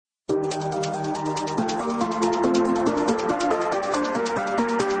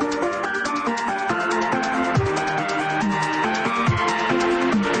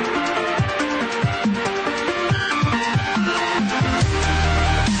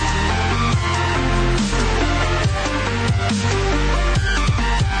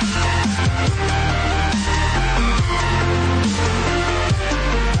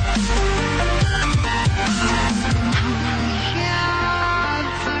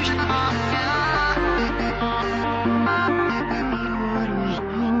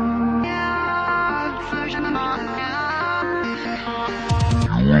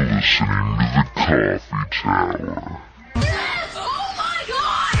listening to the Coffee Tower. Yes! Oh my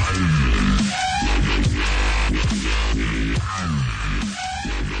God!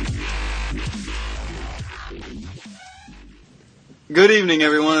 Good evening,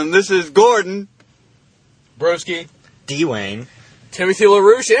 everyone. This is Gordon, Broski, D-Wayne, Timothy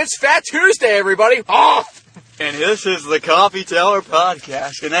LaRouche, and it's Fat Tuesday, everybody. Off! and this is the Coffee Tower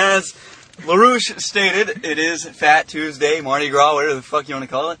Podcast. And as LaRouche stated, it is Fat Tuesday, Mardi Gras, whatever the fuck you want to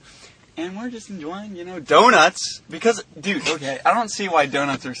call it. And we're just enjoying, donuts. Because, dude, okay, I don't see why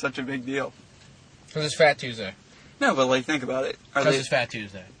donuts are such a big deal. Because it's Fat Tuesday. No, but, think about it. Because it's Fat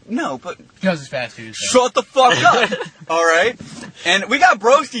Tuesday. No, but... Because it's Fat Tuesday. Shut the fuck up! Alright? And we got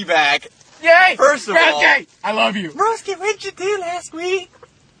Broski back. Yay! First of all... Broski! I love you. Broski, what did you do last week?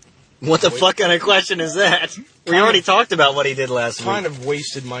 What the fuck kind of question is that? We already talked about what he did last week. Kind of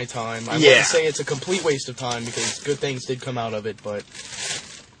wasted my time. I wouldn't say it's a complete waste of time because good things did come out of it, but...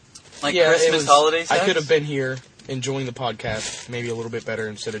 Christmas, holiday sex? I could have been here enjoying the podcast maybe a little bit better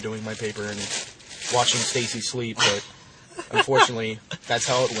instead of doing my paper and watching Stacy sleep, but unfortunately, that's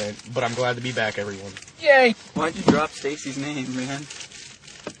how it went. But I'm glad to be back, everyone. Yay! Why'd you drop Stacy's name, man?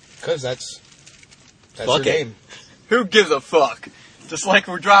 Because that's Fuck her name. Who gives a fuck? Just like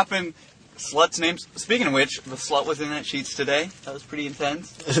we're dropping sluts' names. Speaking of which, the slut was in that sheets today. That was pretty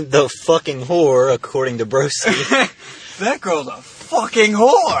intense. The fucking whore, according to Broski. That girl's a fucking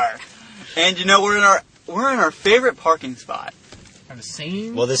whore. And we're in our favorite parking spot. Are the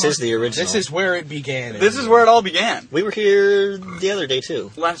same? Well, this is the original. This is where it began. This is where it all began. We were here the other day,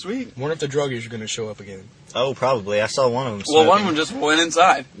 too. Last week. Wonder if the druggies are going to show up again. Oh, probably. I saw one of them Well, one of them just went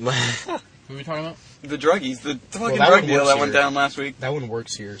inside. Who are we talking about? The druggies. The fucking that drug one deal works that went here. down last week. That one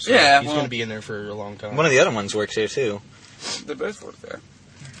works here, so Yeah, he's going to be in there for a long time. One of the other ones works here, too. They both work there.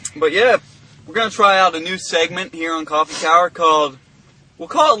 But yeah, we're going to try out a new segment here on Coffee Tower called... We'll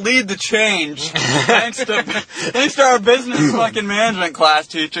call it Lead the Change. thanks to our business fucking management class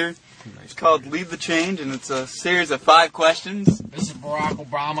teacher. It's called Lead the Change, and it's a series of 5 questions. This is Barack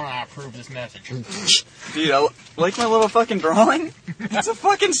Obama, and I approve this message. Dude, I like my little fucking drawing? It's a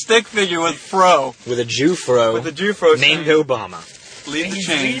fucking stick figure with fro. With a Jew fro. With a Jew fro. Named Obama. Lead the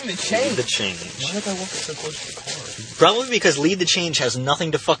Change. Leading the change. Lead the change. Why did I walk so close to the car? Probably because Lead the Change has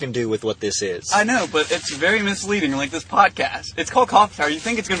nothing to fucking do with what this is. I know, but it's very misleading, like this podcast. It's called Coffee Tower. You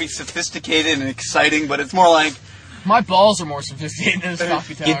think it's going to be sophisticated and exciting, but it's more like... My balls are more sophisticated than this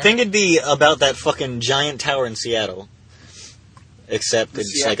coffee tower. You'd think it'd be about that fucking giant tower in Seattle. Except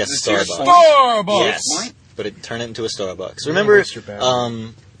it's like a Starbucks. Starbucks! Yes. But it turned it into a Starbucks. Remember,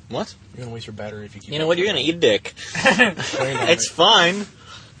 what? You're going to waste your battery if you keep... You know what? You're going to eat a dick. It's fine.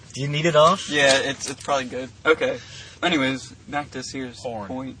 Do you need it off? Yeah, it's probably good. Okay. Anyways, back to Sears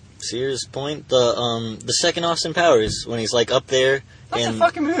Point. Sears Point, the second Austin Powers, when he's up there. That's a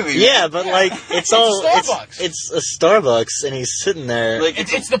fucking movie. Yeah, but it's all Starbucks. It's a Starbucks, and he's sitting there.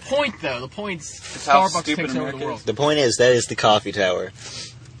 It's the point, though. The point's Starbucks takes over the world. The point is that is the coffee tower.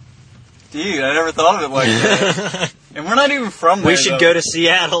 Dude, I never thought of it like that. And we're not even from there. We should go to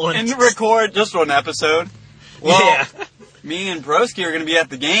Seattle and record just one episode. Well, yeah. Me and Broski are going to be at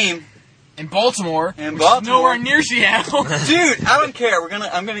the game. In Baltimore. In Baltimore. Nowhere near Seattle. Dude, I don't care.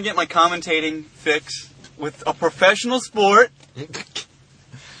 I'm gonna get my commentating fix with a professional sport.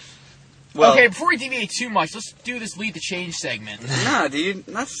 Well, okay, before we deviate too much, let's do this Lead the Change segment. Nah, dude.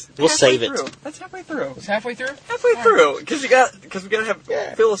 We'll save it. That's halfway through. It's halfway through? Halfway through. Because we gotta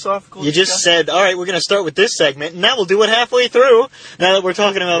have philosophical You just discussion. said, alright, we're going to start with this segment, and now we'll do it halfway through. Now that we're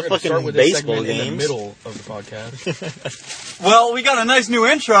talking about fucking baseball games. In the middle of the podcast. Well, we got a nice new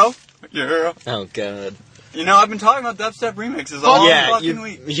intro. Yeah. Oh, God. I've been talking about dubstep remixes all fucking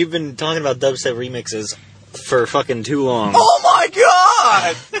week. You've been talking about dubstep remixes for fucking too long. Oh my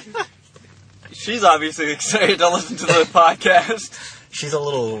God! She's obviously excited to listen to the podcast. She's a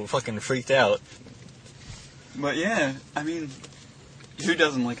little fucking freaked out. But yeah, I mean, who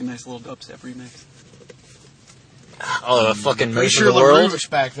doesn't like a nice little dubstep remix? Oh, the fucking Pretty most sure of the world. LaRouche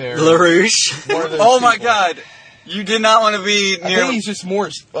back there. LaRouche. Oh my God. You did not want to be I near... think he's just more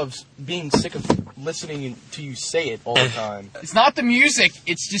of being sick of listening to you say it all the time. It's not the music,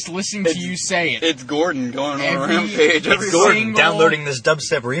 it's just listening to you say it. It's Gordon going on a Every rampage. It's Gordon downloading this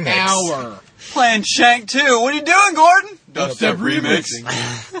dubstep remix. Hour. Playing Shank 2. What are you doing, Gordon? Dubstep remix.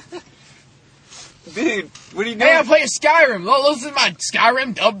 Dude, what are you doing? Hey, I'm playing Skyrim. Listen to my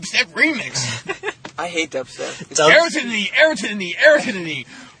Skyrim dubstep remix. I hate dubstep. Arrow to the knee, arrow to the knee, arrow to the knee.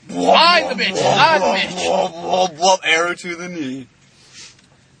 Hide the bitch, hide the bitch. Arrow to the knee.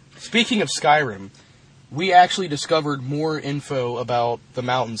 Speaking of Skyrim, we actually discovered more info about the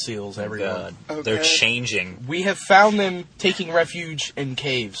mountain seals, everyone. God. Okay. They're changing. We have found them taking refuge in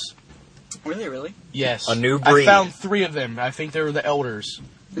caves. Were they really? Yes. A new breed. I found 3 of them. I think they were the elders.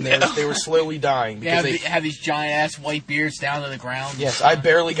 And they were slowly dying. They Because have these giant ass white beards down to the ground. yes, I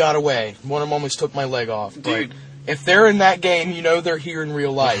barely got away. One of them almost took my leg off. Dude. But if they're in that game, you know they're here in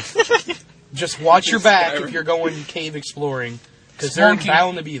real life. Just watch your back if you're going cave exploring. Because they're Spelunking.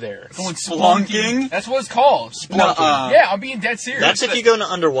 bound to be there. Going Spelunking? That's what it's called. Nuh-uh. Yeah, I'm being dead serious. That's if you go into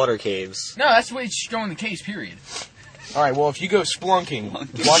underwater caves. No, that's what it's going in the case, period. Alright, well, if you go splunking,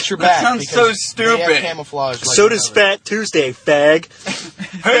 watch your back. Sounds because so they stupid. have camouflage. Like So does another. Fat Tuesday, fag.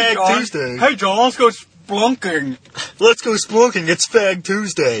 Hey, Fag John. Tuesday. Hey, John, let's go splunking. Let's go splunking. It's Fag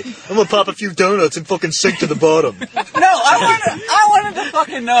Tuesday. I'm gonna pop a few donuts and fucking sink to the bottom. No, I wanted to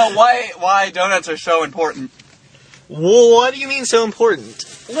fucking know why donuts are so important. Well, what do you mean so important?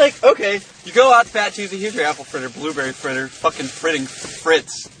 Like, okay, you go out to Fat Tuesday, here's your apple fritter, blueberry fritter, fucking fritting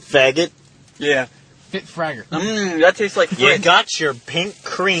Fritz. Faggot. Yeah. Fit Fragger. That tastes like You Fritz. got your pink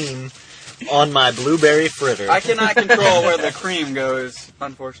cream on my blueberry fritter. I cannot control where the cream goes,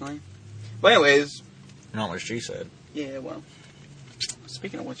 unfortunately. But anyways, Not what she said. yeah, well,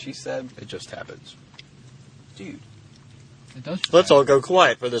 speaking of what she said, It just happens. dude, It does. Let's all go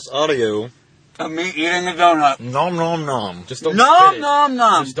quiet for this audio. of me eating a donut. Nom nom nom. Just don't Nom, spit it. nom,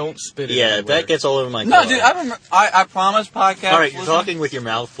 nom. Just don't spit it. Yeah, everywhere. that gets all over my No, car. dude, I promise podcast. Alright, you're listeners, talking with your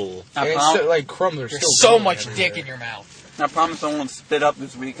mouth full. I, And it's prom- still, like crumbs are There's still so going much everywhere. dick in your mouth. I promise I won't spit up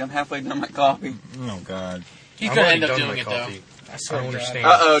this week. I'm halfway done my coffee. Oh, God. He's I'm gonna already end up done doing my it coffee. I Oh, don't understand.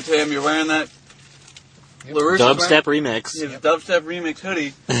 Uh-oh, Tim, you're wearing that LaRouche is Dubstep remix. wearing his Dubstep remix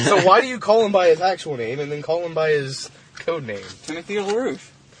hoodie. So why do you call him by his actual name and then call him by his code name? Timothy LaRouche. though.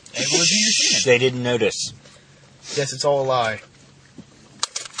 It would be your Shh, they didn't notice. Yes, it's all a lie.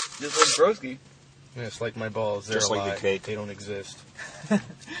 Just like Broski. Yes, like my balls. They're Just a like the lie. cake. They don't exist.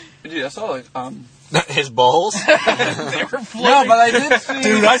 Dude, I saw it. His balls? They were floating. No, but I did see.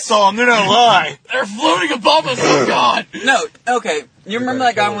 Dude, I saw him. They're not lie. They're floating above us. Oh God. No, okay. You remember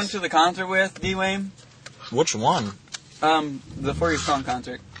better that guy I kill went us. to the concert with, D-Wayne? Which one? The For Your Strong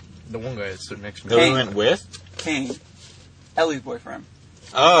concert. The one guy that stood next to The me. one we went with? Kane. Ellie's boyfriend.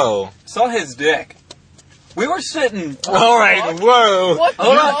 Oh. Saw his dick. We were sitting. Alright, whoa. What the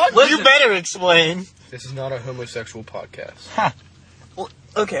Hold on, fuck? listen. You better explain. This is not a homosexual podcast.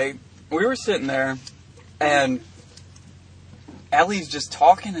 Okay, we were sitting there, and Ellie's just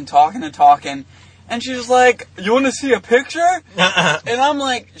talking and talking and talking, and she's like, "You want to see a picture?" And I'm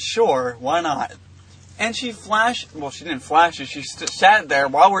like, "Sure, why not?" And she flashed. Well, she didn't flash it. She sat there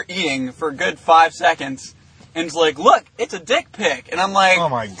while we're eating for a good 5 seconds, and was like, "Look, it's a dick pic." And I'm like,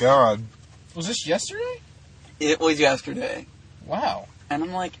 my god. Was this yesterday? "It was yesterday." Wow. And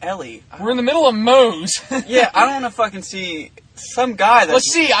I'm like, "Ellie, We're in the middle of Moe's. yeah, I don't want to fucking see some guy that."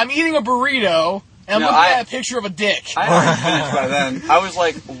 Let's see. I'm eating a burrito and I'm No, looking I- at a picture of a dick. I had already finished by then. I was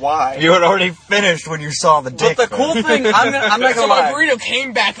like, "Why?" You had already finished when you saw the But dick. the cool thing, I'm not So gonna my lie. burrito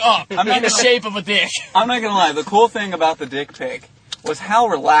came back up in not the gonna- shape of a dick. I'm not gonna lie. The cool thing about the dick pic was how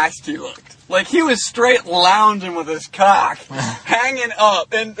relaxed he looked. Like he was straight lounging with his cock hanging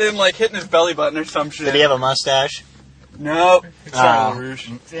up and like hitting his belly button or some shit. Did he have a mustache? No, Ah.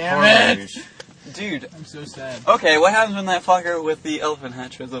 Damn it. dude. I'm so sad. Okay, what happens when that fucker with the elephant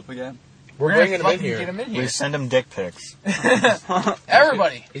head shows up again? We're We're bringing him gonna in fucking here. get him in We here. send him dick pics.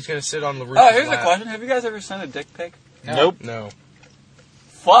 Everybody. He's gonna sit on the roof. Oh, here's a question: have you guys ever sent a dick pic? Nope. No.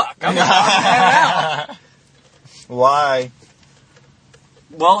 Fuck, I'm out. Why?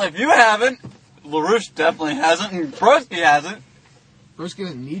 Well, if you haven't, LaRouche definitely hasn't, and Broski hasn't. Broski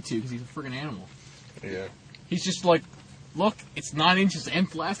doesn't need to because he's a freaking animal. Yeah. He's just like, look, it's 9 inches and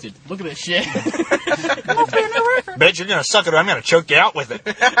flaccid. Look at this shit. Bet you're gonna suck it or I'm gonna choke you out with it.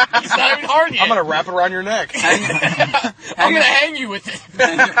 It's not even hard yet. I'm gonna wrap it around your neck. I'm gonna hang you with it.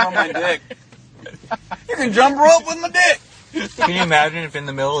 Hang it from my dick. You can jump rope with my dick. Can you imagine if in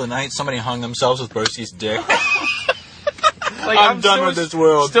the middle of the night somebody hung themselves with Broski's dick? Like, I'm done still- with this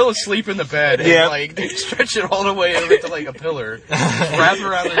world. Still asleep in the bed. And, Yeah. like, they stretch it all the way over to, like, a pillar. Wrap it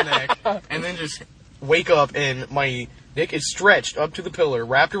around their neck. And then just wake up and my dick is stretched up to the pillar,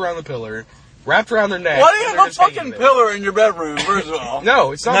 wrapped around the pillar, wrapped around their neck. Why do you and have they're a just hanging fucking there. pillar in your bedroom, first of all?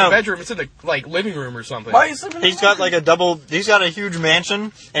 No, it's not in No. the bedroom. It's in the, like, living room or something. Why are you sleeping in He's the got like he's got a huge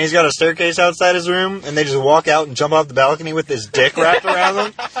mansion, and he's got a staircase outside his room, and they just walk out and jump off the balcony with his dick wrapped around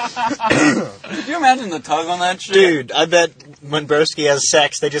them. Could you imagine the tug on that shit? Dude, I bet when Broski has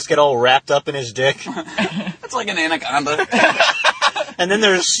sex, they just get all wrapped up in his dick, It's like an anaconda. and then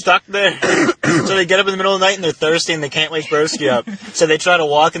they're stuck there. So they get up in the middle of the night and they're thirsty and they can't wake Broski up. So they try to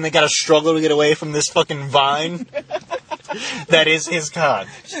walk and they gotta struggle to get away from this fucking vine that is his cock.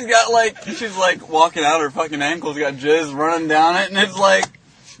 She's like walking out, her fucking ankles got jizz running down it, and it's like,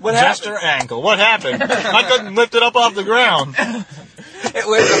 What Just happened? her ankle. What happened? I couldn't lift it up off the ground. It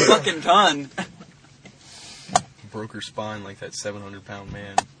weighs a fucking ton. Broke her spine like that 700-pound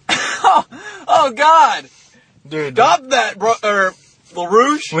man. Oh God! Dude, Stop that,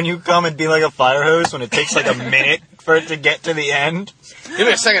 LaRouche. when you come and be like a fire hose when it takes like a minute for it to get to the end. Give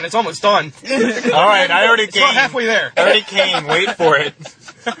me a second, it's almost done. Alright, I already It's came. not halfway there. I already came. Wait for it.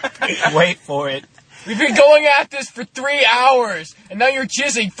 Wait for it. We've been going at this for 3 hours, and now you're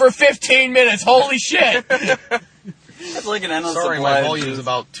jizzing for 15 minutes. Holy shit! That's like an endless Sorry, supply my of volume is juice.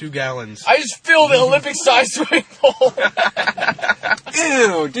 about 2 gallons. I just filled the Olympic-sized swimming pool,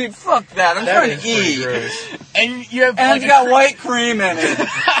 Ew, dude, fuck that. I'm That trying is to pretty eat. gross. and you have And like it's got white cream in it.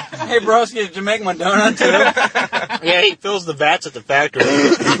 Hey, Broski, did you make my donut too? Yeah, he fills the vats at the factory.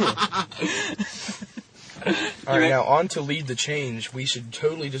 Alright, now on to lead the change. We should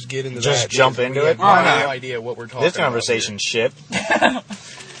totally just get into Just that. jump because into we it? have Alright. no idea what we're talking This about conversation's shit.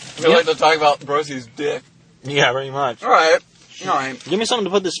 We like to talk about Brosky's dick. Yeah, very much. Alright. Give me something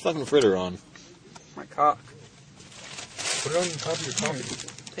to put this fucking fritter on. My cock. here. Put it on the top of your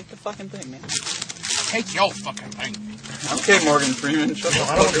coffee. Take the fucking thing, man. take your fucking thing. Okay, Morgan Freeman, shut the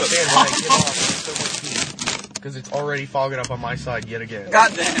I don't fuck understand why I get off so much heat. Because it's already fogging up on my side yet again. up.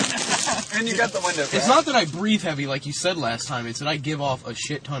 God damn. And you got the window. It's not that I breathe heavy like you said last time, it's that I give off a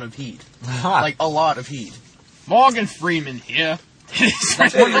shit ton of heat. Like, a lot of heat. Morgan Freeman here.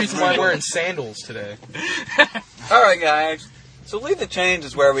 That's one reason why I'm wearing sandals today. Alright, guys. So Lead the Change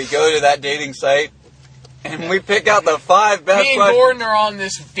is where we go to that dating site and we pick out the 5 best Me and questions. Gordon are on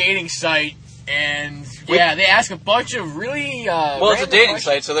this dating site, and yeah, they ask a bunch of really Well, it's a dating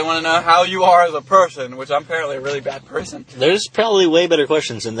site, so they want to know how you are as a person, which I'm apparently a really bad person. There's probably way better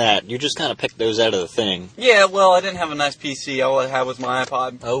questions than that. You just kind of picked those out of the thing. Yeah, well, I didn't have a nice PC. All I had was my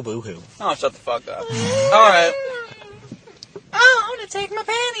iPod. Oh, boo-hoo. Oh, shut the fuck up. Alright. Oh, I want to take my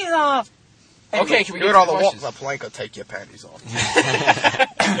panties off. Okay, can we Do get it on to the questions? walk. The plank will take your panties off.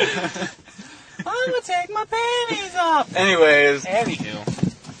 I'm going to take my panties off. Anyways,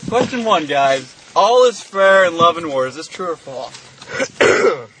 Anywho. question 1, guys. All is fair in love and war. Is this true or false?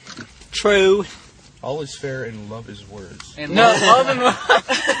 True. All is fair and love is words. And No, love and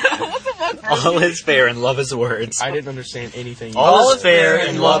war. All is fair and love is words. I didn't understand anything. All is fair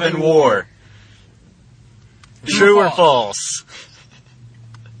in love and war. True or false?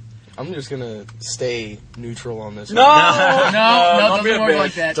 I'm just gonna stay neutral on this. No! no, don't be a doesn't work bitch.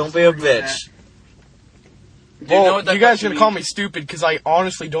 like that. Don't be a bitch. Do you know Well, what that you guys question gonna call means? me stupid because I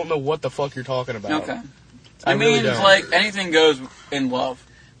honestly don't know what the fuck you're talking about. Okay. I It really means, don't. like, anything goes in love.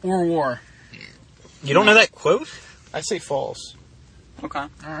 Or war. You don't know that quote? I say false. Okay.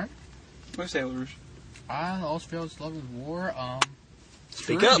 Alright. What do you say, LaRouche? All fails love is war.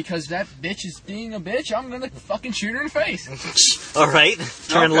 Speak True, up. because that bitch is being a bitch, I'm gonna fucking shoot her in the face. All right.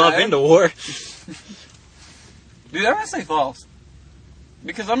 Turn Okay. love into war. Dude, I'm gonna say false.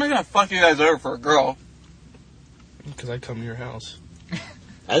 Because I'm not gonna fuck you guys over for a girl. Because I come to your house.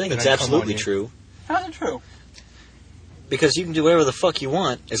 I think Then it's I come absolutely on you. true. How's it true? Because you can do whatever the fuck you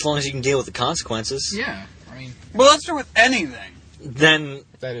want, as long as you can deal with the consequences. Yeah, I mean, Well, that's true with anything. Then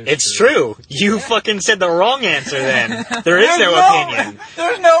That is it's true. You fucking said the wrong answer then. There is There's no opinion.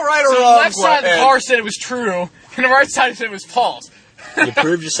 There's no right or so the wrong. left side of the Ed. car said it was true, and the right side said it was false. You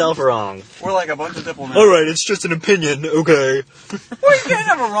proved yourself wrong. We're like a bunch of diplomats. Alright, it's just an opinion. Okay. Well, you can't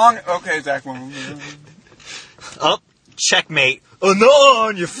have a wrong. Okay, Zach. Up. Checkmate. Oh no!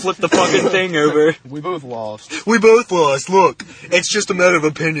 And you flip the fucking thing over. We both lost. We both lost. Look, it's just a matter of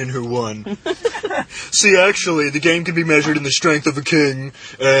opinion who won. See, actually, the game can be measured in the strength of a king,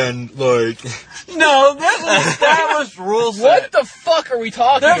 and, like... No, there's an established rule set. What the fuck are we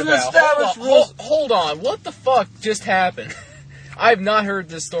talking There's an about? established rules. Hold on, what the fuck just happened? I've not heard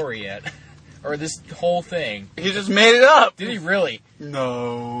this story yet. Or this whole thing. He just made it up. Did he really?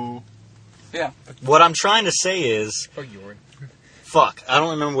 No. Yeah. What I'm trying to say is... Fuck you, Jordan. Fuck, I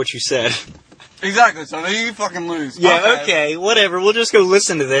don't remember what you said. Exactly. So you fucking lose. Yeah, okay, whatever. We'll just go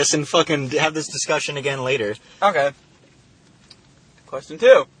listen to this and fucking have this discussion again later. Okay. Question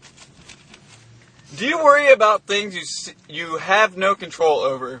 2. Do you worry about things you have no control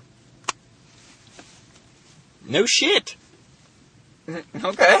over? No shit.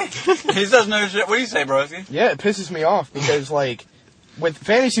 Okay. He says no shit. What do you say, Broski? Yeah, it pisses me off because, like, with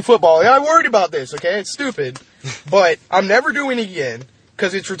fantasy football, I worried about this, okay? It's stupid. But I'm never doing it again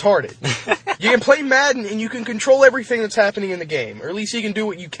because it's retarded. You can play Madden and you can control everything that's happening in the game. Or at least you can do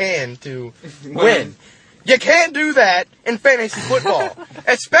what you can to win. You can't do that in fantasy football.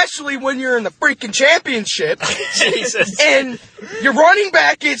 Especially when you're in the freaking championship Jesus. and your running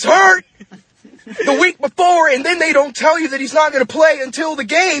back gets hurt the week before, and then they don't tell you that he's not going to play until the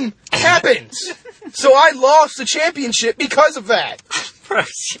game happens. So I lost the championship because of that.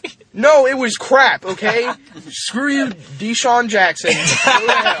 No, it was crap, okay? Screw you, Deshaun Jackson.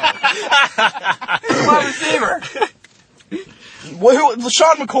 My receiver. Well,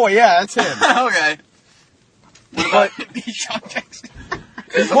 LaShawn McCoy, yeah, that's him. Okay. But Deshaun Jackson.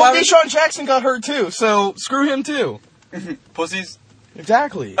 well, Deshaun Jackson got hurt too, so screw him too. Pussies.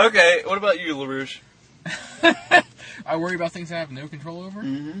 Exactly. Okay, what about you, LaRouche? I worry about things I have no control over.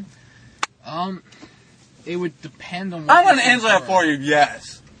 Mm-hmm. It would depend on what I'm going to the answer things that were. for you,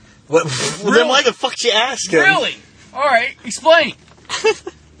 yes. Well, then why the fuck you asking? Really? Alright, explain.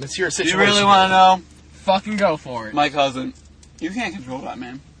 Let's hear a You situation. really want to know? Fucking go for it. My cousin. You can't control that,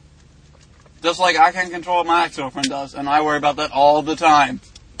 man. Just like I can't control what my ex-girlfriend does, and I worry about that all the time.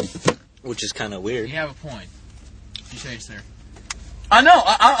 Which is kind of weird. You have a point. You say it's there. I know,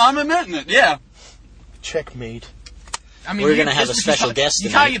 I'm admitting it, yeah. Checkmate. I mean, We're you gonna get have a pissed when special she's guest You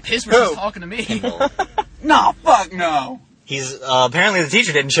how tonight. you pissed when she's Who? talking to me. Pinball. No, fuck no. He's apparently the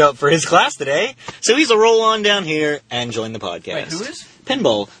teacher didn't show up for his class today, so he's a roll on down here and join the podcast. Wait, who is?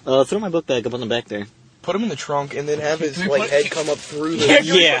 Pinball. Throw my book bag up on the back there. Put him in the trunk and then have his Can we like put- head come up through Yeah,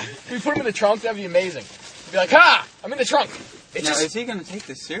 the. Yeah. Can we put him in the trunk? That'd be amazing. Be like, ha! I'm in the trunk. It's Now, just. is he going to take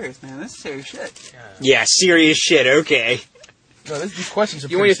this serious, man? This is serious shit. Yeah, serious shit. Okay. No, these questions are.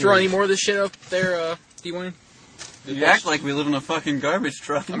 You want me to pretty throw any serious. more of this shit up there, D-Wayne? You act like we live in a fucking garbage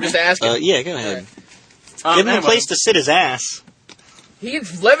truck. I'm just asking. Yeah, go ahead. Um, Give him a anyway, place to sit his ass. He can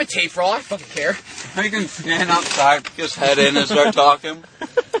levitate for all I fucking care. He can stand outside, stick his head in, and start talking.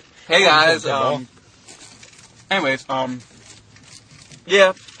 Hey guys, anyways,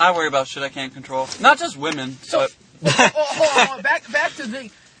 yeah, I worry about shit I can't control. Not just women, So- but Hold on. Back to the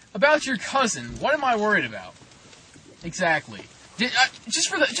about your cousin. What am I worried about? Exactly. Just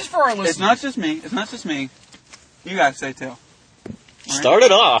for our listeners. it's not just me. It's not just me. You guys say too. Start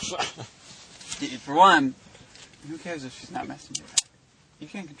it off. For one, who cares if she's not messing with that? You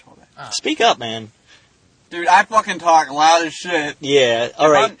can't control that. Speak up, man. Dude, I fucking talk loud as shit. Yeah,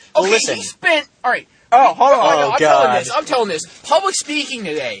 alright. Well, Okay, listen. he spent. All right. Oh, hold on. Oh, I'm God. telling this. Public speaking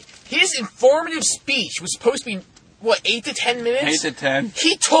today. His informative speech was supposed to be, what, 8 to 10 minutes? 8 to 10.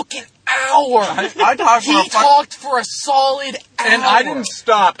 He took an hour. I talked for He a fuck- talked for a solid hour. And I didn't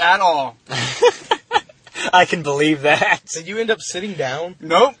stop at all. I can believe that. Did you end up sitting down?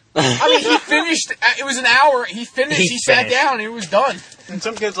 Nope. I mean, he finished. It was an hour. He finished. He He sat finished. down and it was done. And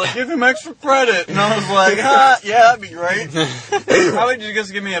some kid's like, give him extra credit. And I was like, yeah, that'd be great. How would you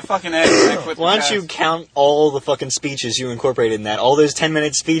just give me a fucking egg? With Why the don't you test? count all the fucking speeches you incorporated in that? All those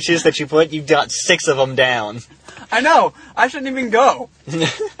 10-minute speeches that you put, you got 6 of them down. I know. I shouldn't even go.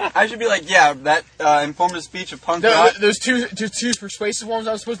 I should be like, yeah, that informative speech of punk rock. Those two persuasive ones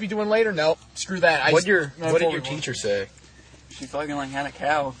I was supposed to be doing later. Nope, screw that. What did your teacher say? She fucking like had a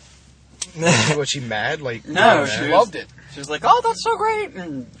cow. Was she mad? Like No, mad? she loved it. She was like, oh, that's so great.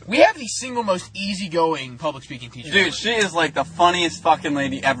 And We have the single most easygoing public speaking teacher. dude, she is like the funniest fucking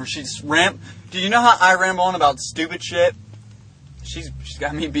lady ever. She's Do you know how I ramble on about stupid shit? She's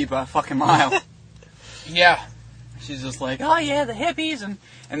got me beat by a fucking mile. Yeah. She's just like, oh yeah, the hippies, and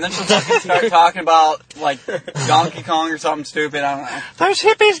then she'll fucking start talking about like Donkey Kong or something stupid. I don't know. Those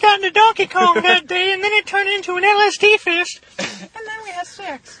hippies got into Donkey Kong that day, and then it turned into an LSD fest. And then we had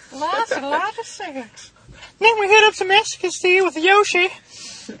sex, lots and lots of sex. Then we hit up some ecstasy with Yoshi.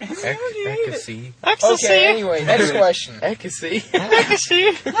 Ecstasy. Ecstasy. Okay. Anyway, next question. Ecstasy. Ecstasy.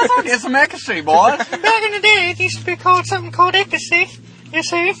 Let's go get some ecstasy, boys. Back in the day, it used to be called something called ecstasy. You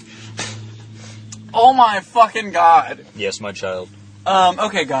see? Oh my fucking god. Yes, my child.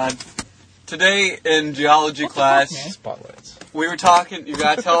 Okay, God. Today in geology class, Spotlights. we were talking. You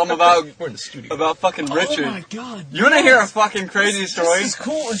gotta tell them We're in the studio. about fucking Richard. Oh my god. You wanna hear a fucking crazy story? This is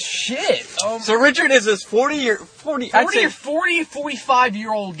cool as shit. So Richard is this 40 I'd 40 say or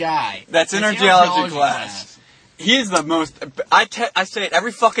 45-year-old guy. that's in our geology class. He's the most. I say it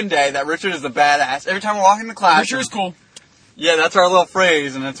every fucking day that Richard is the badass. Every time we're walking to class. Richard is cool. Yeah, that's our little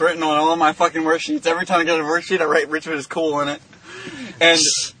phrase, and it's written on all of my fucking worksheets. Every time I get a worksheet, I write Richard is cool in it. And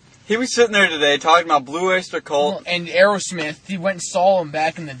he was sitting there today talking about Blue Oyster Cult And Aerosmith, he went and saw him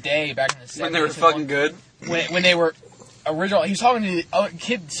back in the day, back in the 70s. when they were fucking good. When they were original. He was talking to the other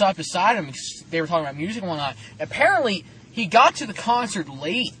kid sat beside him. They were talking about music and whatnot. Apparently, he got to the concert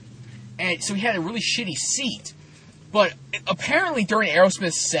late, and so he had a really shitty seat. But apparently, during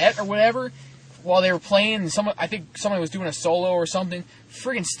Aerosmith's set or whatever, while they were playing, I think somebody was doing a solo or something.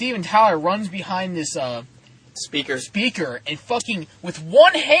 Friggin' Steven Tyler runs behind this speaker and fucking with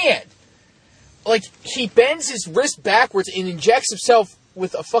one hand, like he bends his wrist backwards and injects himself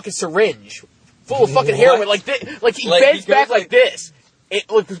with a fucking syringe full of fucking hair, with like he Like, bends he goes back like like- this.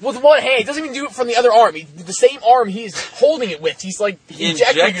 With one hand, he doesn't even do it from the other arm. The same arm he's holding it with, he's like He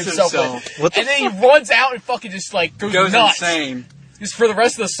injecting injects himself himself. with. And then he runs out and fucking just like goes nuts. insane. Just for the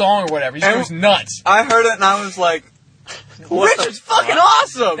rest of the song or whatever. He just And- goes nuts. I heard it and I was like, Richard's fucking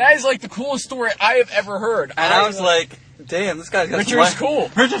awesome! That is like the coolest story I have ever heard. And I was like, damn, this guy's got Richard's some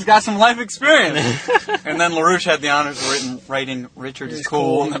cool. Richard's got some life experience. And then LaRouche had the honors of writing Richard is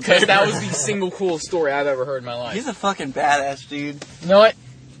cool in the Because paper. that was the single coolest story I've ever heard in my life. He's a fucking badass dude. You know what?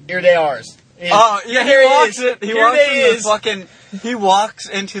 Here they are. Oh, yeah, Here he he walks is. it. He Here walks they in the is. fucking. He walks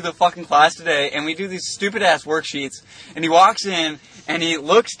into the fucking class today, and we do these stupid ass worksheets. And he walks in, and he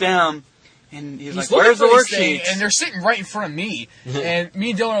looks down, and he's like, looking "Where's the for this thing, worksheets?" And they're sitting right in front of me. And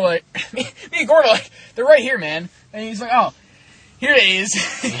me and Dylan are like, me and Gordon are like, they're right here, man. And he's like, oh, here they is.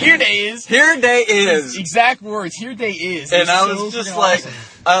 Here they is. Here they is. Exact words. Here they is. And It's I so was just freaking like,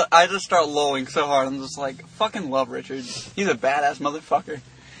 awesome. I just start lolling so hard. I'm just like, fucking love Richard. He's a badass motherfucker.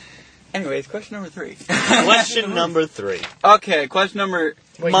 Anyways, question number 3. Question number 3. Okay, question number.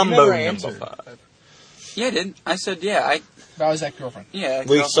 Wait, you Mumbo never number answered. 5. Yeah, I did. I said yeah. That was that girlfriend. Yeah.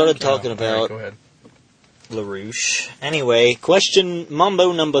 We started girlfriend. talking Alright, about go ahead. LaRouche. Anyway, question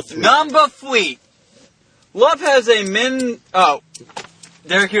Mumbo number 3. Number fleet. Love has a min. Oh,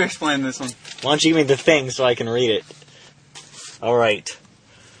 Derek, you explain this one. Why don't you give me the thing so I can read it? Alright.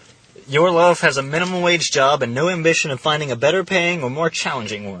 Your love has a minimum wage job and no ambition of finding a better paying or more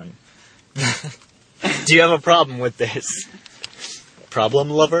challenging one. Do you have a problem with this? Problem,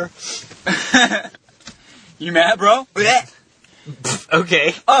 lover? You mad, bro?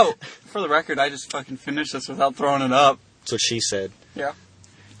 Okay. Oh, for the record, I just fucking finished this without throwing it up. That's what she said. Yeah.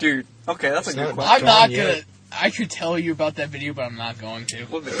 Dude, okay, that's a good not- question. I'm not Gone yet. gonna. I could tell you about that video, but I'm not going to.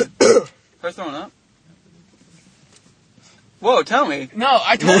 What video? First throwing up? Whoa, tell me. No,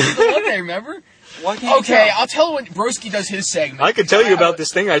 I told you the one day, remember? Why can't Okay, you I'll tell you when Broski does his segment. I could tell you about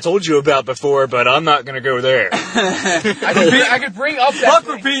this thing I told you about before, but I'm not going to go there. I could bring up that. Fuck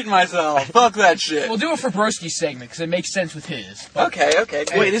thing. repeating myself. Fuck that shit. We'll do it for Broski's segment because it makes sense with his. But Okay,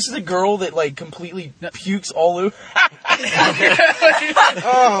 cool. Wait, this is the girl that like completely pukes all over.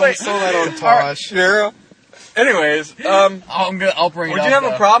 oh, I saw that on Tosh. Girl. Anyways, I'll bring it would up. you have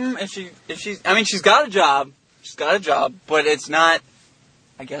though. a problem if she's, I mean, she's got a job. She's got a job, but it's not,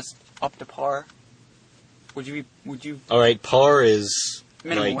 I guess, up to par. Would you, Alright, par is...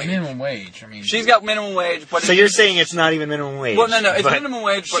 minimum like- wage. Minimum wage. I mean, She's got minimum wage, but So you're saying it's not even minimum wage? well, no, it's but- minimum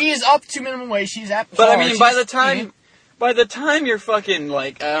wage, but, she is up to minimum wage. She's at. but I par. mean, She's by the time you're fucking,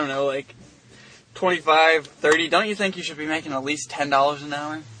 like, I don't know, like, 25, 30, don't you think you should be making at least $10 an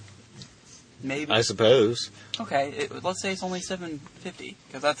hour? Maybe. I suppose. Okay, let's say it's only $7.50,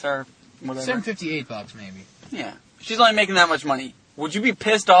 because that's our, whatever. $7.58 maybe. Yeah. She's only making that much money. Would you be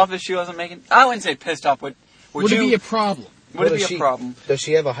pissed off if she wasn't making... I wouldn't say pissed off, but would Would you... it be a problem? would it Well, be does a problem? Does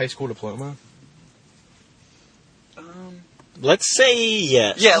she have a high school diploma? Let's say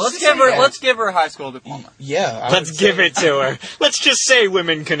yes. Yeah, Let's let's just give her a high school diploma. Yeah. I Let's would give say- it to her. Let's just say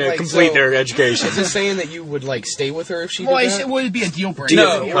women can Like, complete so- their education. Is it saying that you would like stay with her if she Well, did it that? would be a deal breaker. you have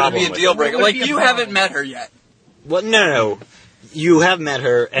No, a it would problem be a with deal it? breaker. Would Like, be a you problem. haven't met her yet. Well, no. You have met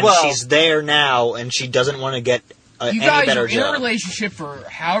her, and Well- she's there now, and she doesn't want to get You any guys better are in a job. relationship for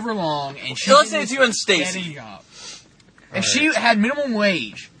however long, and she Let's say didn't it's you and get Stacy. a job. If she had minimum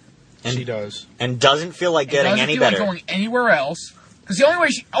wage She does. And doesn't feel like and getting doesn't any feel better. like going anywhere else, because the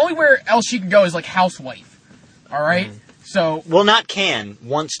only where else she can go is like housewife. All right, so Well, not can,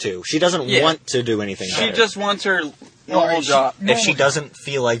 wants to. She doesn't Yeah. want to do anything She better. just wants her normal if she- job. if she normal- doesn't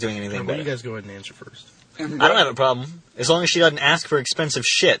feel like doing anything Why don't better. you guys go ahead and answer first? I don't have a problem. As long as she doesn't ask for expensive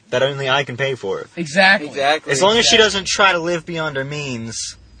shit that only I can pay for. exactly. Exactly. As long as she doesn't try to live beyond her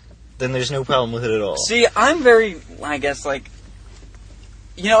means, then there's no problem with it at all. See, I'm very, I guess, like,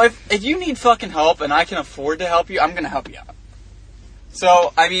 you know, if you need fucking help and I can afford to help you, I'm gonna help you out.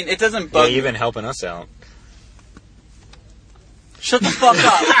 So, I mean, it doesn't Yeah, bug you've me. been helping us out. Shut the fuck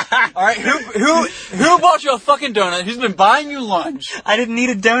up. Alright, who bought you a fucking donut? Who's been buying you lunch? I didn't need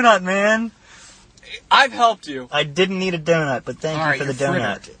a donut, man. I've helped you. I didn't need a donut, but thank All right, you for the you're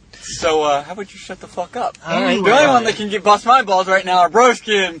donut. So, how about you shut the fuck up? All right, The only one that can bust my balls right now are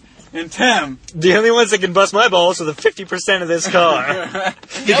Broski and Tim. The only ones that can bust my balls are the 50% of this car.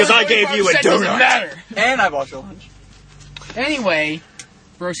 Because The I other gave you a 25% doesn't donut. matter. And I bought you lunch. Anyway,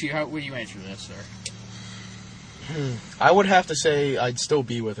 Broski, how would you answer this, sir? I would have to say I'd still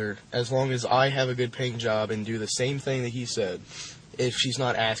be with her as long as I have a good paying job and do the same thing that he said. If she's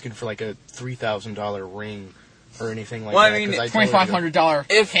not asking for like a $3,000 ring or anything like Well, I that. mean, 'cause I totally $2,500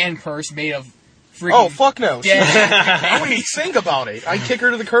 If- hand purse made of freaking Oh, fuck no. dead. I wouldn't even think about it. I'd kick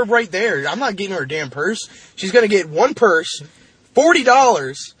her to the curb right there. I'm not getting her a damn purse. She's gonna get one purse,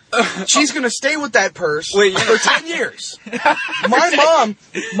 $40. She's gonna stay with that purse for 10 years.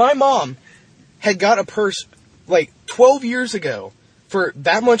 My mom had got a purse like 12 years ago for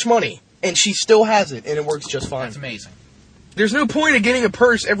that much money, and she still has it, and it works just fine. That's amazing. There's no point in getting a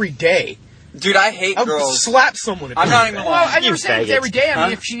purse every day. Dude, I hate I'll girls. slap someone if I'm they not do even that. Well, lying. I never said it's faggot. every day. I mean, Huh?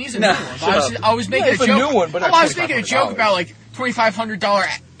 if she needs a No, new one. shut I was making Yeah, it's a a joke. new one, but not I was making a joke $2,500. about like $2,500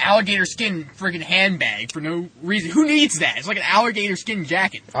 alligator skin friggin' handbag for no reason. Who needs that? It's like an alligator skin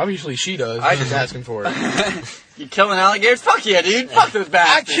jacket. Obviously she does. I I'm just asking for it. You killing alligators? Fuck yeah, dude. Fuck those I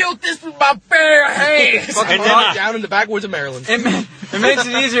bastards. killed this with my bare hands. Fucking And then rock I- down in the backwoods of Maryland. It makes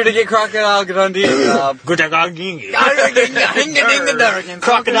it easier to get Crocodile Dundee a job.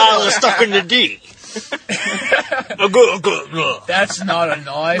 Crocodile is stuck in the D. That's not a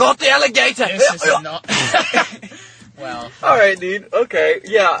knife. Got the alligator. This is a knife. Well, All right, dude. Okay.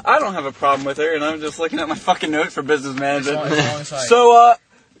 Yeah, I don't have a problem with her, and I'm just looking at my fucking notes for business as long management. as I... So,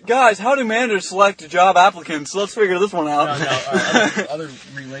 guys, how do managers select job applicants? Let's figure this one out. other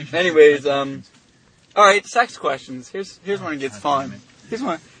relationships. Anyways, all right, sex questions. Here's when it gets fun. Here's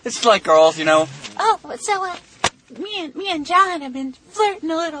one. It's like girls, you know. Oh, so me and John have been flirting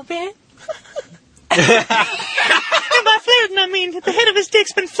a little bit. And by flirting, I mean the head of his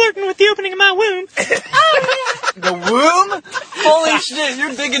dick's been flirting with the opening of my womb. The womb? Holy shit,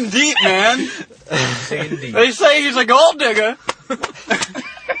 you're digging deep, man. They say he's a gold digger.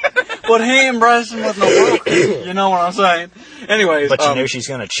 But he ain't breasting with no work. You know what I'm saying? Anyways, But you know she's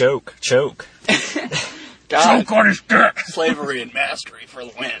gonna choke. God, Choke on his dick. slavery and mastery for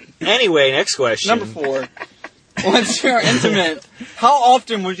the win. Anyway, next question. Number 4. Once you're intimate, how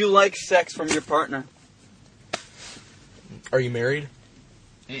often would you like sex from your partner? Are you married?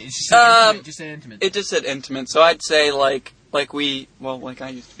 It's just an intimate. It just said intimate, so I'd say like I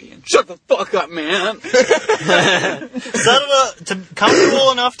used to be in. Shut the fuck up, man.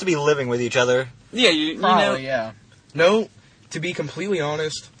 Comfortable enough to be living with each other. Yeah, you know. Probably, yeah. No, to be completely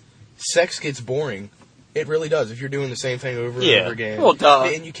honest, sex gets boring. It really does if you're doing the same thing over and over again. Well, duh.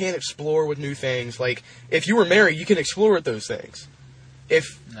 And you can't explore with new things. Like, if you were married, you can explore with those things.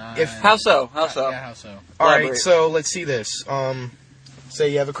 How so? How so? Yeah, how so? Alright, Elaborate. so let's see this. Say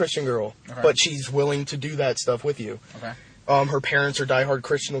you have a Christian girl, Okay. but she's willing to do that stuff with you. Okay. Her parents are diehard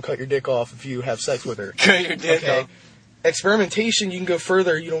Christian, will cut your dick off if you have sex with her. Cut your dick Okay. off. Experimentation, you can go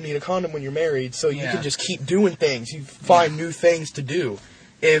further. You don't need a condom when you're married, so you Yeah. can just keep doing things. You find new things to do.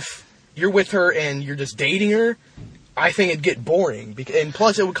 If you're with her and you're just dating her, I think it'd get boring. And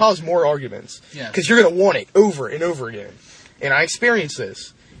plus, it would cause more arguments. Yeah. Because you're going to want it over and over again. And I experienced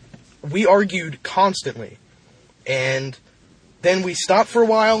this. We argued constantly. And then we stopped for a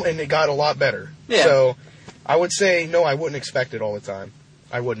while, and it got a lot better. Yeah. So, I would say, no, I wouldn't expect it all the time.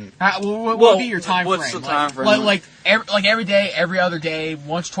 I wouldn't. What Well, would be your time what's frame? the time frame? Like every day, every other day,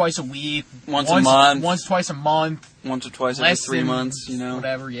 once, twice a week, Once a month. once, twice a month, Once or twice every less 3 than months, you know.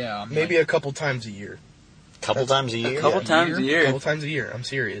 whatever. Yeah, Maybe a couple times a year. Couple times a year. A couple times a A year. couple times a year. I'm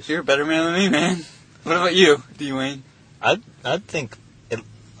serious. You're a better man than me, man. What about you, Dwayne? I'd think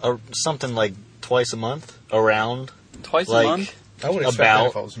something like twice a month, around. Twice a Like, month? I wouldn't expect that About-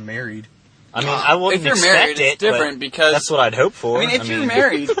 if I was married. I mean, I wouldn't If you're expect married, it, it's different but because that's what I'd hope for. I mean, if you're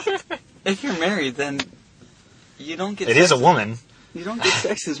married, then you don't get. it sex is a woman. You don't get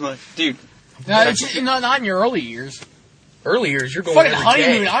sex as much, dude. no, it's not in your early years. Early years, you're going Fucking every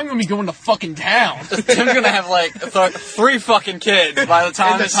honeymoon. day. I'm gonna be going to fucking town. Tim's gonna have like 3 fucking kids by the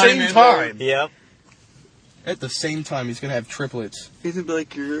time At the his same honeymoon's time. over. Yep. At the same time, he's gonna have triplets. He's gonna be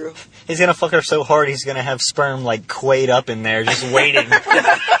like, girl. He's gonna fuck her so hard he's gonna have sperm like quayed up in there, just waiting.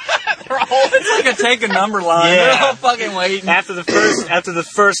 It's like a take a number line. Yeah. They're all fucking waiting. after the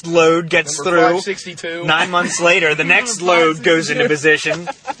first load gets Number through. 562. 9 months later, the next load goes into position.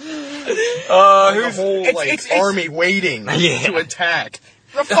 The whole army waiting Yeah. to attack.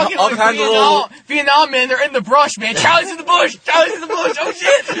 The fucking All kinds of Vietnam men, they're in the brush, man. Charlie's in the bush. Charlie's in the bush. Oh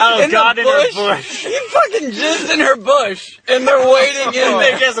shit. Oh, In God, the in her bush. bush. He fucking jizzed in her bush, and they're waiting in They're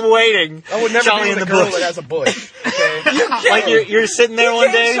there. just waiting. I would never Charlie be in with the a girl bush. that has a bush. Okay? Like you're sitting there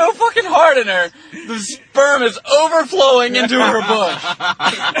one day. so fucking hard in her. The sperm is overflowing into her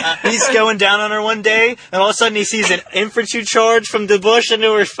bush. He's going down on her one day, and all of a sudden he sees an infantry charge from the bush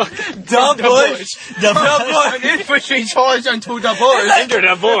into her fucking Dumb bush. The An infantry charge onto the bush. Into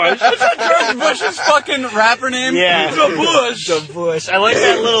the bush. George Bush's fucking rapper name? Yeah. The Bush. The bush. I like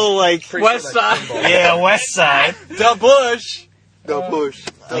that little like West Side. yeah West Side. The Bush. The Bush.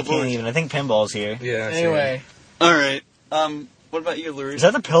 I can't even. I think Pinball's here. Yeah. Anyway, Alright. What about you, LaRouche? Is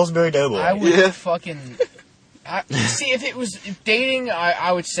that the Pillsbury Doughboy? I would fucking... see, if dating,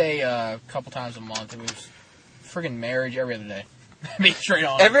 I would say a couple times a month. If it was friggin' marriage every other day. Be straight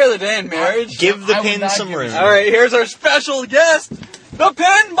on. Every other day in marriage? Give the I would pin not some give room. it- Alright, here's our special guest, the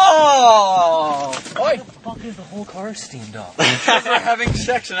Pinball! Oi. The fuck is the whole car steamed up? Because we're having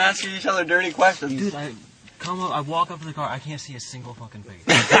sex and asking each other dirty questions. Dude, I walk up to the car, I can't see a single fucking face.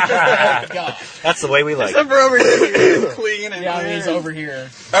 God. That's the way we like it. Except for over here, clean and Yeah, I mean, he's over here.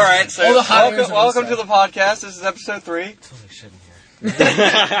 Alright, so All the hot airs welcome on to this the podcast. This is episode 3. It smells like shit in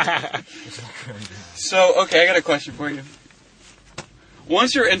here. So, okay, I got a question for you.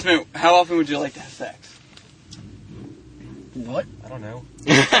 Once you're intimate, how often would you like to have sex? What? I don't know.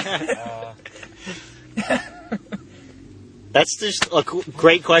 That's just a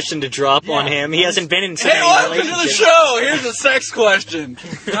great question to drop on him. He hasn't been in so Hey, many welcome to the relationships. show! Here's a sex question.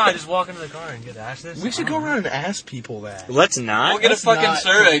 No, I just walk into the car and get asked this. We should go around and ask people that. Let's not. We'll get a Let's fucking not,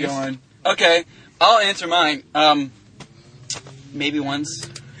 survey please. going. Okay, I'll answer mine. Maybe once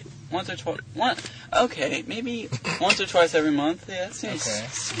or twice. Okay, maybe once or twice every month. Yeah, that seems... Okay.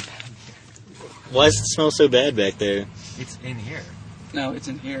 Why does it smell so bad back there? It's in here. No, it's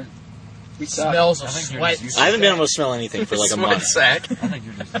in here. We suck. Smells of I think you're sweat. just used to I haven't been able to smell anything for like a Sweat month. sack. I think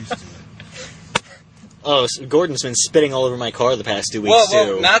you're just used to it. Oh, so Gordon's been spitting all over my car the past 2 weeks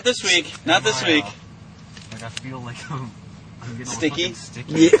Whoa, too. not this week. Not this week. Like, I feel like I'm getting all Sticky? fucking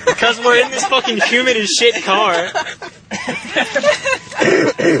sticky. Yeah, because we're in this fucking humid as shit car.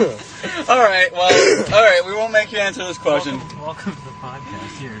 Alright, we won't make you answer this question. Welcome to the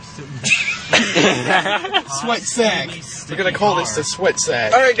podcast. Here, sitting Sweat sack. We're gonna call this the sweat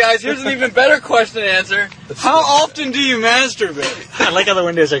sack. Alright, guys, here's an even better question to answer. How often do you masturbate? I like how the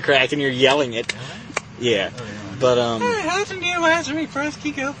windows are cracked and you're yelling it. Yeah. But, How often do you masturbate?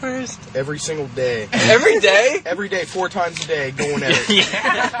 Broski, go first. Every single day. Every day? Every day, 4 times a day, going at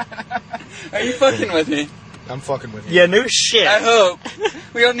it. Are you fucking with me? I'm fucking with you. yeah, no shit. I hope.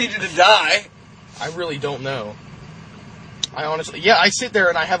 We don't need you to die. I really don't know. I honestly... Yeah, I sit there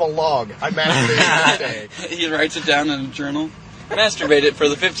and I have a log. I masturbate every day. He writes it down in a journal. Masturbated for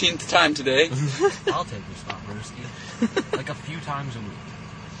the 15th time today. I'll take your spot, Broski. Like a few times a week.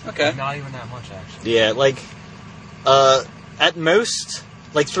 Okay. Like, not even that much, actually. Yeah, like, at most,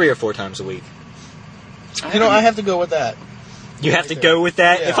 like 3 or 4 times a week. You know, I have to go with that. You have to go with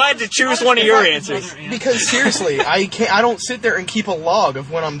that? Yeah. If I had to choose one of your answers. Because seriously, I don't sit there and keep a log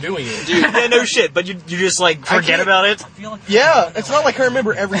of when I'm doing it. Yeah, no shit, but you just, like, forget can't- about it? I feel like Yeah, it's not like I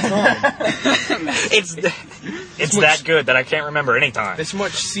remember every time. It's that good that I can't remember any time. This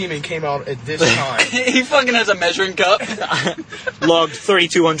much semen came out at this time. He fucking has a measuring cup. Logged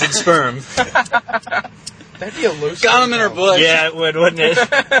 3,200 sperm. That'd be a low. Got him in her bush. Yeah, it would, wouldn't it?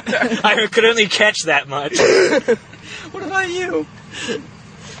 I could only catch that much. What about you?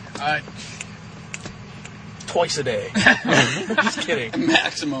 Twice a day. Just kidding.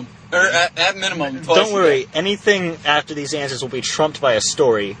 Maximum. Or at minimum. Twice Don't a worry, day. anything after these answers will be trumped by a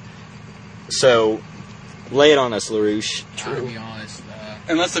story. So, lay it on us, LaRouche. To be honest.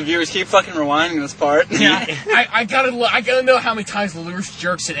 Unless the viewers keep fucking rewinding this part. Yeah, I gotta know how many times LaRouche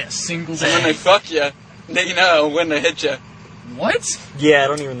jerks it in a single And when they day. fuck you, then you know when they hit you. What? Yeah, I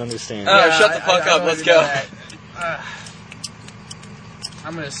don't even understand. Oh, shut the fuck up. Let's go.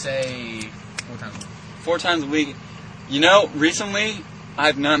 I'm gonna say 4 times a week. 4 times a week. You know, recently,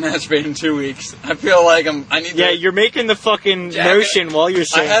 I've not masturbated in 2 weeks. I feel like I need to... Yeah, you're making the fucking Jack, motion while you're I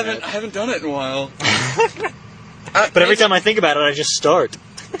saying haven't done it in a while. But every time I think about it, I just start.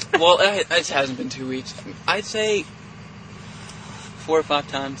 Well, it hasn't been 2 weeks. I'd say 4 or 5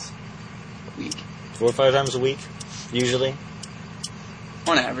 times a week. 4 or 5 times a week, usually.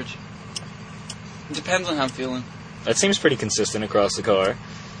 On average. It depends on how I'm feeling. That seems pretty consistent across the car.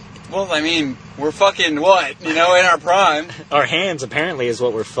 Well, I mean, we're fucking what? You know, in our prime. Our hands, apparently, is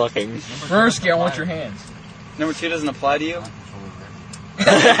what we're fucking. Broski, I want your hands. Number 2 doesn't apply to you?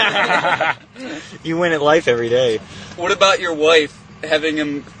 You win at life every day. What about your wife having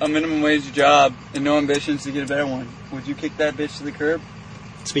a minimum wage job and no ambitions to get a better one? Would you kick that bitch to the curb?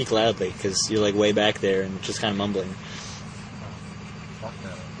 Speak loudly, because you're like way back there and just kind of mumbling. fuck the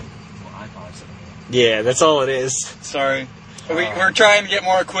iPods. Yeah, that's all it is. Sorry. We're trying to get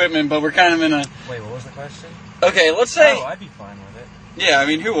more equipment, but we're kind of in a... Wait, what was the question? Okay, let's say... Oh, I'd be fine with it. Yeah, I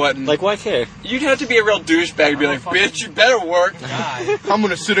mean, who wouldn't? Like, why care? You'd have to be a real douchebag to be I like, don't bitch, you better work. God. I'm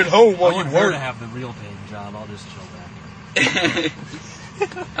gonna sit at home I while want you her work. to have the real paying job. I'll just chill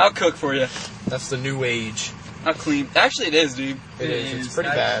back. I'll cook for you. That's the new age. I'll clean. Actually, it is, dude. It is. It's pretty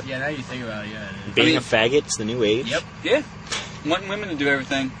Now- bad. Yeah, now you think about it, yeah. Being mean- a faggot's the new age. Yep. Yeah. wanting women to do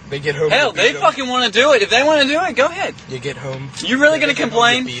everything. They get home. Hell, they fucking want to do it. If they want to do it, go ahead. You get home. You really gonna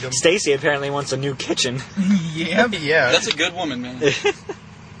complain? Stacy apparently wants a new kitchen. Yeah. That's a good woman, man.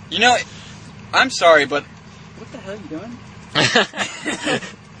 You know, I'm sorry, but what the hell are you doing?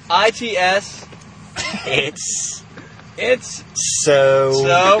 ITS. It's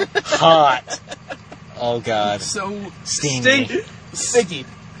so hot. Oh God. So Steamy. sticky.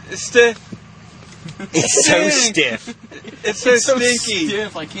 It's so stiff. It's so stinky.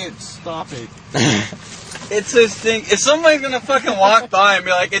 Stiff, I can't stop it. It's so stinky. If somebody's gonna fucking walk by and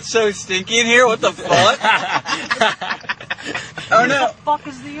be like, "It's so stinky in here," what the fuck? Oh no! What the fuck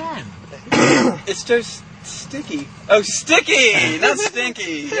is the end? It's so sticky. Oh, sticky, not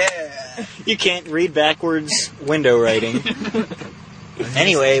stinky. Yeah. You can't read backwards window writing.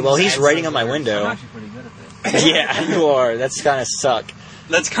 Anyway, well, he's writing on my I'm window. actually pretty good at this. Yeah, you are. That's kind of suck.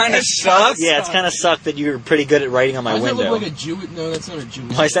 That's kind of sucks. Yeah, it's kind of suck that you're pretty good at writing on my Why does window. that look like a Jew? No, that's not a Jew.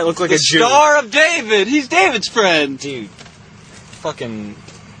 Why does that look like The a Jew? Star of David. He's David's friend. Dude, fucking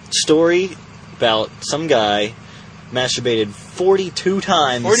story about some guy masturbated 42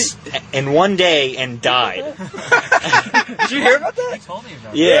 times in one day and died. Did you hear about You that? told me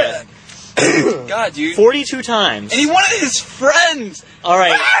about Yeah. God, dude. 42 times. And he wanted his friends. All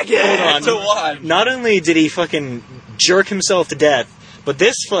right, Hold hold to on. watch. Not only did he fucking jerk himself to death, but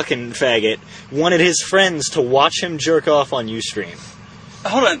this fucking faggot wanted his friends to watch him jerk off on Ustream.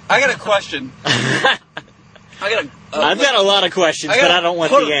 Hold on, I got a question. I've got a lot of questions, but I don't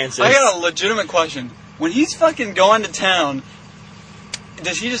want the answers. I got a legitimate question. When he's fucking going to town,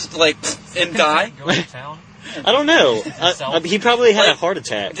 does he just like and die? Go to town. I don't know. He probably had a Like, heart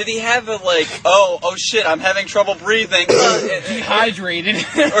attack. Did he have a like? Oh shit! I'm having trouble breathing. Dehydrated.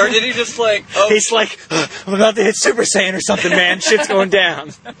 Or did he just like? Oh, He's like, I'm about to hit Super Saiyan or something, man. Shit's going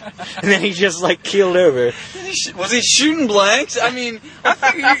down. And then he just like keeled over. was he shooting blanks? I mean, I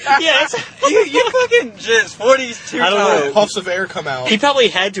figure Yeah, you fucking just 42 I don't know. times. Puffs of air come out. he probably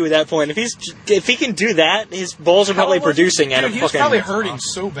had to at that point. If he can do that, his balls are probably producing at a Dude, he was fucking. probably hurting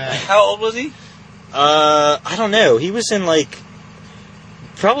so bad. How old was he? I don't know. He was in like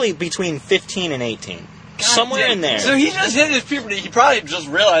probably between 15 and 18, somewhere in there. So he just hit his puberty. He probably just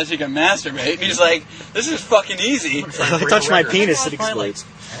realized he can masturbate. And he's like, "This is fucking easy." If I touch my penis, it Probably explodes.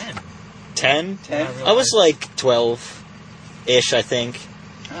 like 10? 10? I was like 12-ish, I think.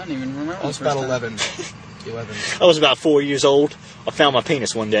 I don't even remember. I was the first about time. 11. I was about 4 years old. I found my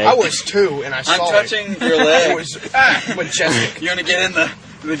penis one day. I was 2 and I saw I'm touching your it. It leg. was majestic. You want to get in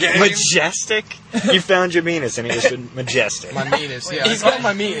the game? Majestic? You found your penis and it was majestic. My meanest, yeah. He's got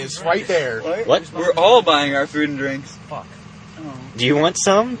my meanest right there. What? We're all buying our food and drinks. fuck. Do you want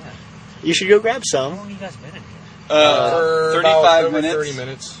some? You should go grab How some. long have you guys been in here? For 35 about over minutes. 30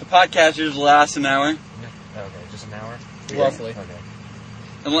 minutes. The podcast usually lasts an hour. Okay, just an hour. Roughly. Okay.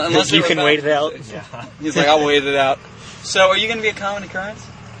 Unless You they can were wait it about- out. Yeah. He's like, I'll wait it out. So, are you going to be a common occurrence?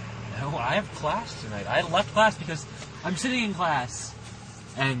 No, I have class tonight. I left class because I'm sitting in class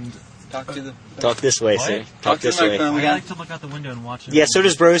and Talk to the. Talk this way, What? sir. Talk Talk to this the way. microphone. We I got. like to look out the window and watch it. Yeah, so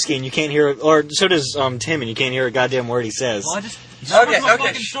does Broski, and you can't hear, or so does Tim, and you can't hear a goddamn word he says. Well, I just Okay, my okay.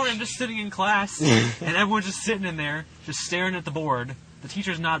 fucking story. I'm just sitting in class and everyone's just sitting in there, just staring at the board. The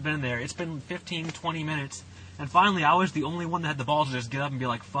teacher's not been there. It's been 15, 20 minutes, and finally, I was the only one that had the balls to just get up and be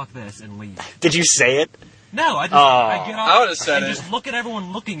like, "Fuck this," and leave. Did you say it? No, I just Oh. I get up I would've said and it. just look at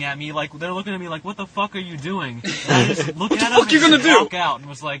everyone looking at me like they're looking at me like, "What the fuck are you doing?" And I just look at them fuck and you gonna just do? walk out and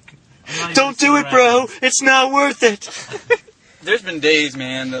was like, I'm not even Don't do it, sitting bro. around. It's not worth it. There's been days,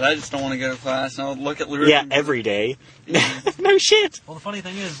 man, that I just don't want to go to class, and I'll look at Lewis. Yeah, every day. No shit. Well, the funny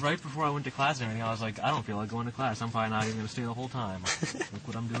thing is, right before I went to class and everything, I was like, I don't feel like going to class. I'm probably not even going to stay the whole time. Look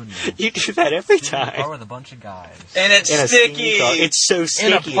what I'm doing now. You do that every Sitting in the car time. with a bunch of guys. And it's In a sticky. steamy car. It's so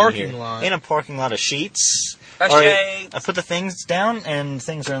sticky parking here. lot. In a parking lot of sheets. Okay. All right, I put the things down, and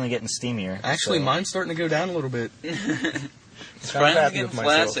things are only getting steamier. Actually, so. mine's starting to go down a little bit. It's I'm finally happy getting with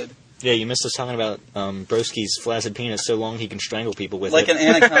myself. flaccid. Yeah, you missed us talking about Broski's flaccid penis so long he can strangle people with Like it.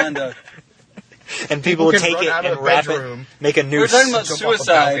 an anaconda. And people would can take run it out of and the wrap bedroom. it, make a We're noose. talking about Jump off a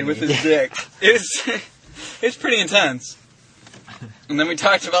suicide balcony. with his dick. It's pretty intense. And then we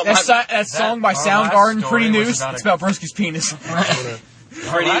talked about my That song by our last Soundgarden, story Pretty was News, about it's a- about Broski's penis.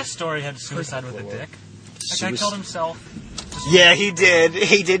 Our last story had suicide with a dick. That guy killed himself. Yeah, he did.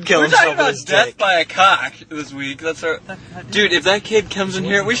 He did kill We're himself talking with about his death dick. by a cock this week. That's our dude. If that kid comes in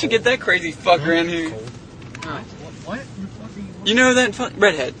here, we should get that crazy fucker in here. What? You know that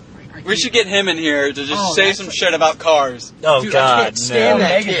redhead? We should get him in here to just say some shit about cars. Oh, Dude, I God, can't stand no.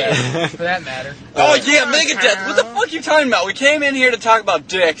 that Megadeth, for that matter. Oh, yeah, Megadeth. What the fuck are you talking about? We came in here to talk about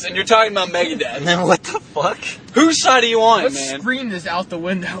dicks, and you're talking about Megadeth. No, what the fuck? Whose side are you on, Let's man? scream this out the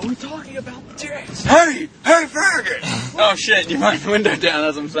window. We're talking about dicks. Hey, faggot! Oh, shit, you mind the window down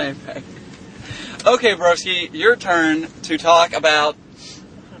as I'm saying faggot. Okay, Broski, your turn to talk about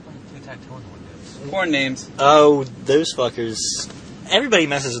porn names. Oh, those fuckers. Everybody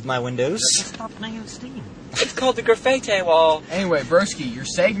messes with my windows. Stop playing Steam. It's called the graffiti wall. Anyway, Broski, your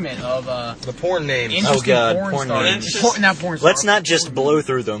segment of The porn names. interesting God, porn porn stars. names. Not porn stars. Let's not just blow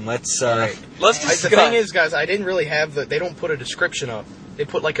through them. Let's, Right. Let's The discuss. thing is, guys, I didn't really have they don't put a description up. They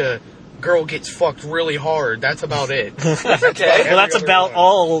put like a girl gets fucked really hard. That's about it. Okay. Well, that's about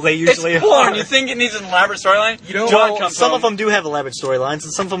all they It's usually porn. are. You think it needs an elaborate storyline? You know, John Well, comes some home. of them do have elaborate storylines,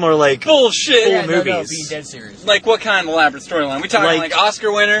 and some of them are like... Bullshit. Yeah, no, movies. being dead serious. Like what kind of elaborate storyline? We talking like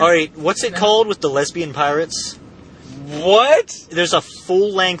Oscar winner? Alright, what's it called with the lesbian pirates? What? There's a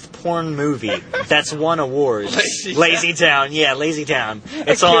full-length porn movie that's won awards. Lazy Town. Yeah, Lazy Town.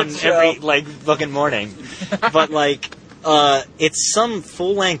 It's Good on show. every, like, fucking morning. But, like, it's some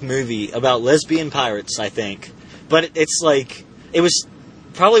full-length movie about lesbian pirates, I think. But it's, like, it was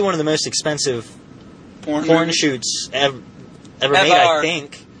probably one of the most expensive porn movie? shoots ever made, I Ever.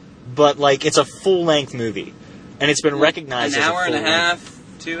 think. But, like, it's a full-length movie. And it's been recognized An as a hour and a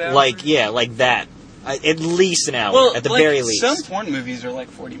full-length. half, 2 hours? Like, yeah, like that. At least an hour, well, at the like, very least. some porn movies are like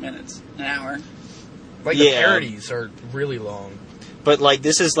 40 minutes, an hour. like the Yeah. parodies are really long. But, like,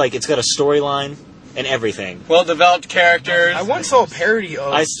 this is, like, it's got a storyline and everything. Well-developed characters. I once saw a parody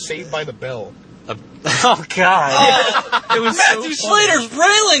of I- Saved by the Bell. Oh, God. It was Matthew Slater's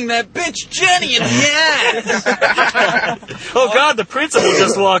railing that bitch Jenny in the ass. Oh, God, the principal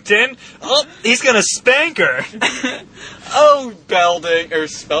just walked in. Oh, he's gonna spank her. Oh, Belding. Or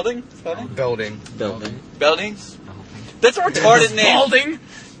Spelding? Belding. Building. Belding? That's a retarded name. Balding?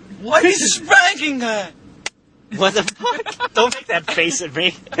 What? He's spanking her. What the fuck? Don't make that face at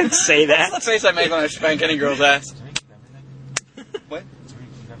me and say That's that. the face I make when I spank any girl's ass. What?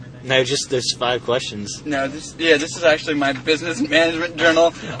 No, just there's 5 questions. No, this is actually my business management journal.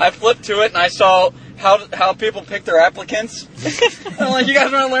 I flipped to it and I saw how people pick their applicants. I'm like, you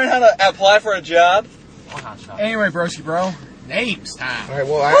guys want to learn how to apply for a job? Anyway, Broski, bro. Names time. All right.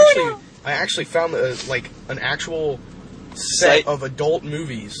 Well, I actually found an actual set Site? of adult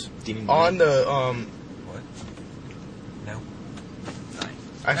movies Do you need on the What? No.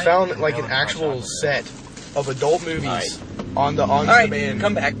 I found like an actual set of adult movies Alright. on the on All right, demand.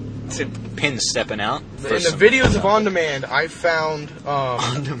 come back. Pins stepping out. In the videos of on demand, I found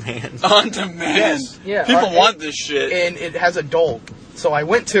On demand. On demand. Yes. Yeah. People want this shit. and it has adult. So I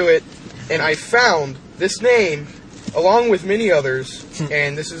went to it and I found this name along with many others,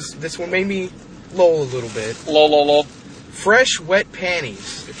 and this one made me lol a little bit. Lol. Fresh wet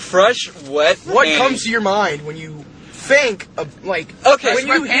panties. Fresh, wet. What panties. comes to your mind when you think of Okay, when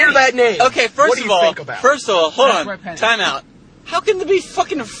you wet hear that name? Okay, what first do of you all, think about? hold Fresh on. wet panties. Time out. How can they be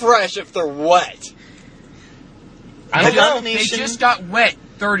fucking fresh if they're wet? I don't know. They just got wet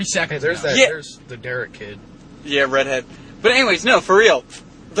 30 seconds Hey, there's ago. that. Yeah. There's the Derek kid. Yeah, redhead. But anyways, no, for real.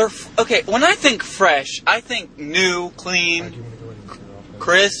 Okay, when I think fresh, I think new, clean,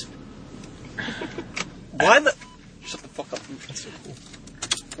 crisp. Why the... Shut the fuck up. That's so cool.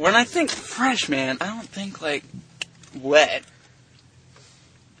 When I think fresh, man, I don't think, like, wet.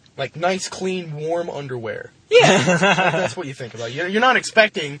 Like nice, clean, warm underwear. Yeah. That's what you think about. You're not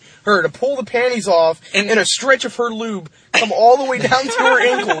expecting her to pull the panties off And- and a stretch of her lube come all the way down to her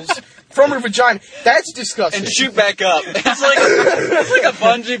ankles from her vagina. That's disgusting. And shoot back up. It's like a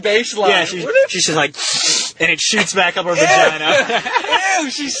bungee baseline. Yeah, she's just like, and it shoots back up her vagina. Ew,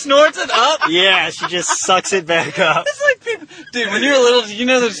 she snorts it up. Yeah, she just sucks it back up. It's like people, dude. When you're little, you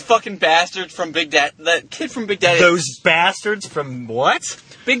know those fucking bastards from Big Daddy. That kid from Big Daddy. Those bastards from what?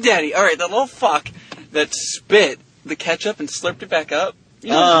 Big Daddy. All right, that little fuck that spit the ketchup and slurped it back up. You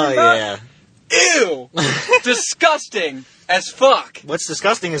know what I'm Oh, talking about? yeah. Ew. Disgusting as fuck. What's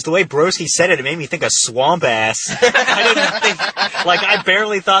disgusting is the way Broski said it. It made me think of swamp ass. I didn't think, like,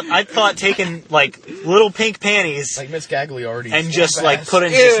 I thought taking, like, little pink panties like Miss Gagliardi. and just, swamp like, ass.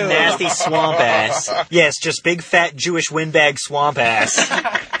 putting just Ew. nasty swamp ass. Yes, just big fat Jewish windbag swamp ass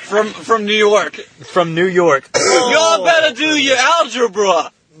From New York. from New York. Y'all better do your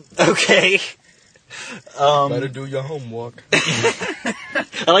algebra. Okay. Better do your homework. I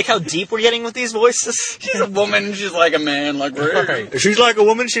like how deep we're getting with these voices. She's a woman. She's like a man. Like we're. Right. She's like a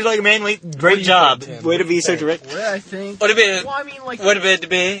woman, she's like a man. Great job. think, Tim? Way to be so direct. What did I think? What a bit. Well, I mean, like, What a bit to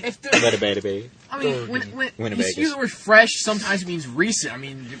be. if the, Better be. I mean, when you Winnebago's. use the word fresh, sometimes it means recent. I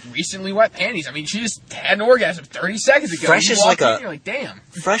mean, recently wet panties. I mean, she just had an orgasm 30 seconds ago. Fresh You is walk like in, you're like, damn.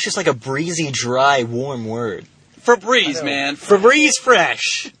 Fresh is like a breezy, dry, warm word. Febreze, man. Febreze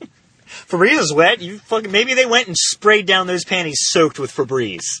fresh. Febreze is wet. Maybe they went and sprayed down those panties soaked with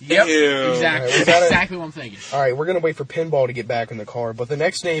Febreze. Yep, Ew. exactly. Alright, we That's gotta- exactly what I'm thinking. Alright, we're gonna wait for Pinball to get back in the car, but the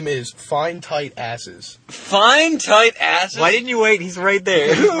next name is Fine Tight Asses. Fine, tight asses. Why didn't you wait? He's right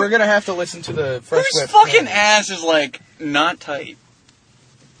there. We're gonna have to listen to the Fresh Whose Wet fucking Panties. ass is, like, not tight?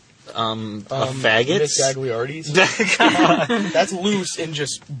 A faggot? Miss Gagliardi's. That's loose and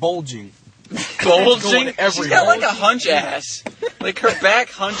just bulging. Bulging? Going everywhere. She's got, like, a hunch ass. Like, her back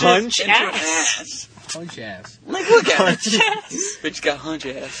hunches Hunch into an ass? ass. Punch ass. Like, look at her. Hunch ass. Bitch got hunch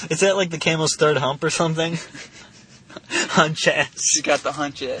ass. Is that like the camel's third hump or something? Hunch ass. She's got the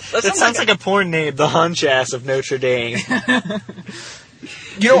hunch ass. That sounds like a porn name, the Hunch Ass of Notre Dame.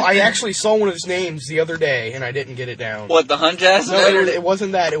 You know, I actually saw one of his names the other day, and I didn't get it down. What, the hunch ass? No, it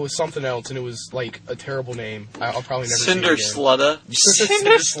wasn't that. It was something else, and it was, like, a terrible name. I'll probably never Cinder see it again. Slutta.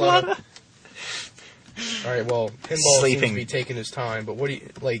 Cinder Slutta. Alright, well, Pinball seems Sleeping. to be taking his time, but what do you,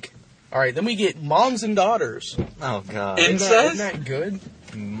 like... Alright, then we get Moms and Daughters. Oh, God. Incest? Isn't that good?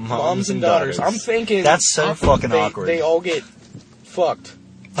 Moms and Daughters. I'm thinking... That's so fucking awkward. They all get fucked.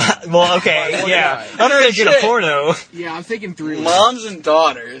 Well, okay, By yeah. one I'm gonna get a Shit. porno. Yeah, I'm thinking 3. Moms and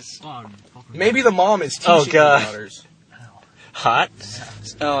daughters. Oh, Maybe the mom is teaching Oh, God. the daughters. Hot?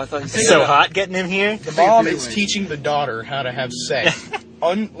 Oh, I thought you said So hot getting in here? The mom is three-way. teaching the daughter how to have sex.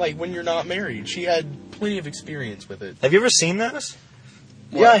 Like, when you're not married. She had plenty of experience with it. Have you ever seen those?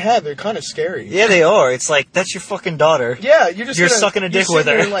 Yeah, I have. They're kind of scary. Yeah, they are. It's like, that's your fucking daughter. Yeah, you're just You're gonna- sucking a dick you're with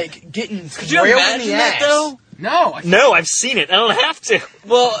sitting her. there, like, getting Could you railed in imagine the that, ass. though? No, No, I've seen it. I don't have to.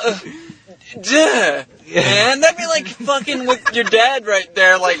 Well, duh. Man, that'd be like fucking with your dad right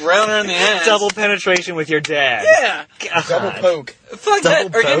there, like railing her in the ass. Double penetration with your dad. Yeah. God. Double poke. Fuck that.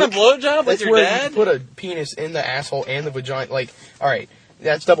 Double Are you getting a poke? blowjob with That's your where dad? you put a penis in the asshole and the vagina. Like, alright,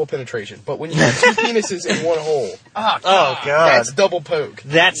 that's double penetration. But when you have two penises in one hole, Oh, God. that's double poke.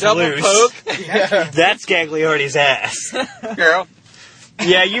 That's Double loose. poke? Yeah. That's Gagliardi's ass. Girl.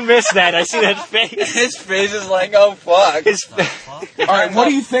 Yeah, you missed that. I see that face. His face is like, oh fuck. His, Alright, what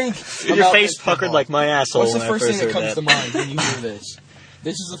do you think? your about face this puckered Pinball? like my asshole. What's the when first I thing that first comes heard to mind when you hear this?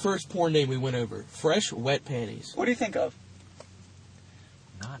 This is the first porn name we went over. Fresh, wet panties. What do you think of?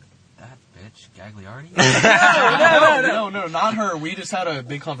 not that bitch, Gagliardi. No, not her. We just had a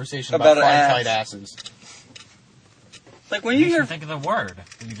big conversation About about her fine, ass. tight asses. Like when you You hear, should think of the word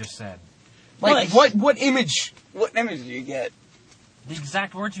that you just said. Like, what image? what image do you get? The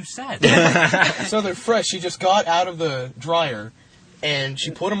exact words you said. So they're fresh. She just got out of the dryer, and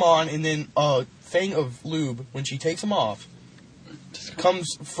she put them on, and then a thing of lube, when she takes them off,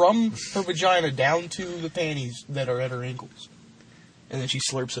 comes from her vagina down to the panties that are at her ankles. And then she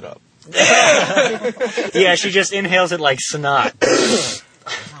slurps it up. Yeah, she just inhales it like snot. That's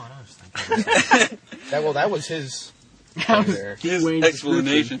not what I was thinking. That was his. That was there. Dwayne's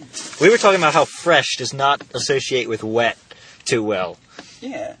Explanation. We were talking about how fresh does not associate with wet too well.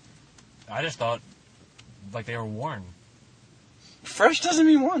 Yeah. I just thought, like, they were worn. Fresh doesn't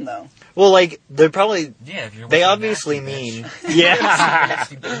mean warm though. Well, like, they're probably... Yeah, if you're They with a obviously nasty mean... bitch. Yeah.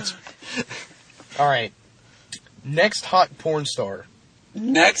 Nasty bitch. Alright. Next hot porn star.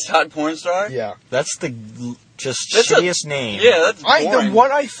 Next hot porn star? Yeah. That's the just That's a- shittiest name. Yeah, that's The boring.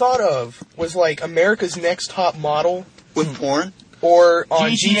 one I thought of was like America's Next Top Model With porn? or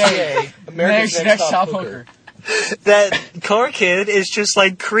on GTA. GTA, America's Next Top Hooker. That car kid is just,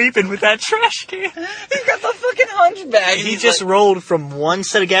 like, creeping with that trash can. He's got the fucking hunchback. He just rolled from one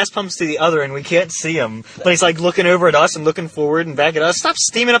set of gas pumps to the other, and we can't see him. But he's, like, looking over at us and looking forward and back at us. Stop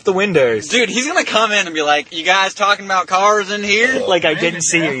steaming up the windows. Dude, he's gonna come in and be like, you guys talking about cars in here? Like, I didn't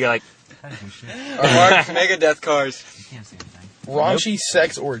see you. You're like, I didn't do shit. Mark's Megadeth cars. You can't see anything. Raunchy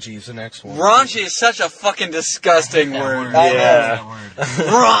sex orgies, the next one. Raunchy is such a fucking disgusting That word. word. Yeah. That word.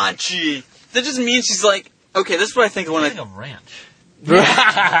 Raunchy. That just means she's like, okay, this is what I think of I when think of ranch.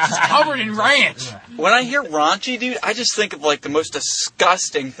 Covered in ranch. when I hear raunchy, dude, I just think of like the most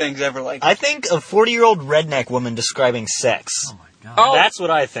disgusting things ever. Like, I think a 40-year-old redneck woman describing sex. Oh my god. oh, That's what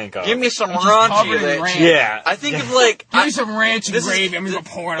I think of. give me some Just raunchy. covered in That- ranch. Yeah. I think of like, Give me some ranch and this is- gravy. I'm gonna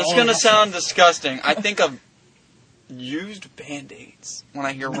pour it it's all gonna over. sound disgusting. I think of used Band-Aids when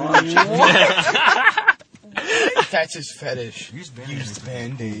I hear raunchy. That's his fetish. Used Band-Aids. Used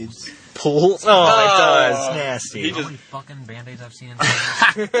Band-Aids. Pools? Oh, it does. Nasty. He You know how just- many fucking Band-Aids I've seen in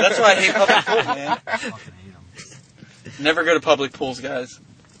theaters? That's why I hate public pools, man. I fucking hate them. Never go to public pools, guys.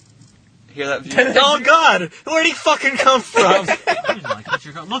 Hear that view? Oh, God! Where'd he fucking come from? Like, thought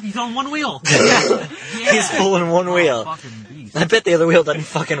you were going, look, he's on one wheel. He's pulling one wheel. Fucking beast. I bet the other wheel doesn't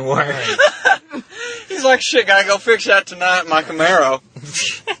fucking work. He's like, shit, gotta go fix that tonight in my Camaro.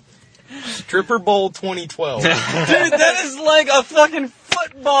 Stripper Bowl 2012. Dude, that is like a fucking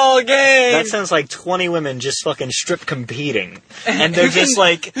football game. That sounds like 20 women just fucking strip competing. And they're just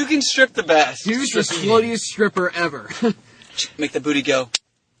like... Who can strip the best? Who's the sluttiest stripper ever? Make the booty go.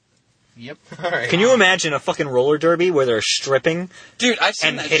 Yep. Alright. Can you imagine a fucking roller derby where they're stripping Dude, I've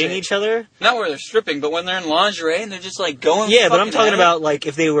seen and that hitting shit. each other? Not where they're stripping, but when they're in lingerie and they're just like going. Yeah, but I'm fucking talking at it. about like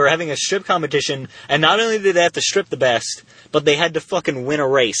if they were having a strip competition and not only did they have to strip the best, but they had to fucking win a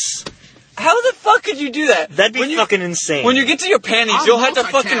race. How the fuck could you do that? That'd be When you- fucking insane. When you get to your panties, I'm you'll have to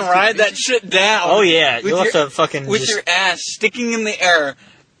fucking multitasking, ride that bitch. shit down. Oh yeah, With you'll have your- to fucking with just... your ass sticking in the air.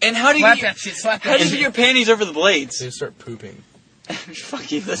 And how do you Slap get, that shit, slap how that do you shit. get your panties over the blades? They start pooping.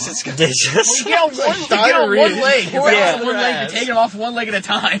 Fuck you, this is good. They just... You get on one, you get on diarrhea. one leg. You're Yeah. on one leg. You're taking it off one leg at a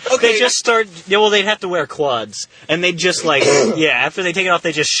time. Okay, They just start... Yeah, well, they'd have to wear quads. And they'd just, like... yeah, after they take it off,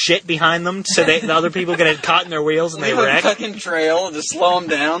 they just shit behind them so the other people get caught in their wheels and they leave a wreck. fucking trail to slow them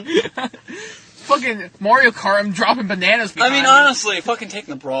down. Fucking Mario Kart, I'm dropping bananas I behind mean, me. honestly, fucking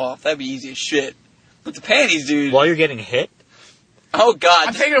taking the bra off, that'd be easy as shit. But the panties, dude. While you're getting hit? Oh god.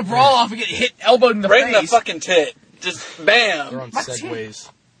 I'm just taking a bra off and get hit, elbowed in the right in the face. fucking tit. Just They're bam. on My segways.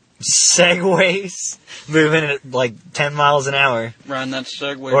 Segways? Moving at, like, 10 miles an hour. Run that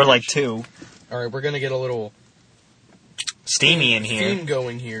Segway. Or, like, 2. Alright, we're gonna get a little Steamy in here. theme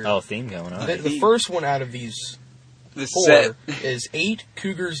going here. Oh, theme going on. The first one out of these the 4 set. is 8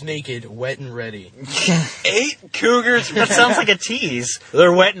 cougars naked, wet and ready. 8 cougars. That sounds like a tease.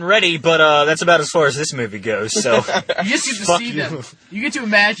 They're wet and ready, but that's about as far as this movie goes, so... You just get to Fuck see you. them. You get to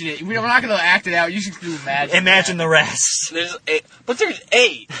imagine it. We're not going to act it out. You just get to imagine. Imagine the rest. There's 8. But there's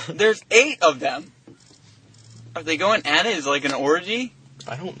 8. There's 8 of them. Are they going at it as like an orgy?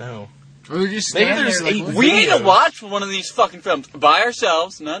 I don't know. Or they're just Maybe standing there's there like, 8 what? We need to videos. watch one of these fucking films by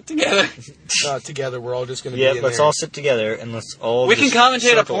ourselves, not together. Together, we're all just gonna be Yeah, in let's there. all sit together and let's all We can just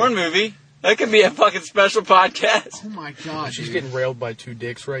commentate circle. a porn movie. That could be a fucking special podcast. Oh my god, She's dude. getting railed by 2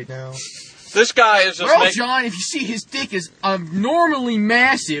 dicks right now. This guy is just Well, making... John, if you see his dick is abnormally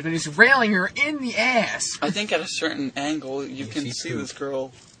massive and it's railing her in the ass. I think at a certain angle you can see see poop. this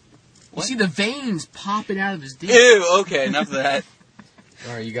girl. You see the veins popping out of his dick. Ew, okay, enough of that.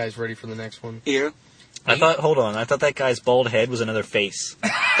 Alright, you guys ready for the next one? Ew. I thought that guy's bald head was another face.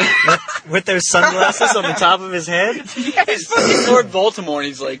 with those sunglasses on the top of his head? He's fucking Lord Baltimore and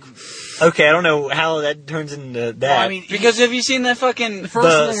he's like... Okay, I don't know how that turns into that. Well, I mean, Because have you seen that fucking... the first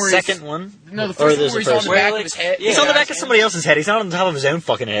the one where second one? No, the Or first one there's where a he's on first the one. back of his head. He's on the back of somebody else's head. He's not on the top of his own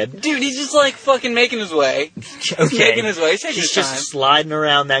fucking head. Dude, he's just like fucking making his way. Okay. Making his way. He's taking He's his just time. sliding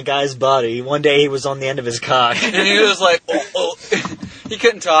around that guy's body. One day he was on the end of his cock. And he was like, oh. He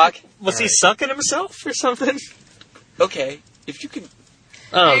couldn't talk. Was he sucking himself or something? Okay, if you could...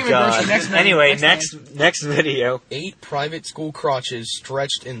 Oh Anyway, god. Broski, next Anyway, next next video. 8 private school crotches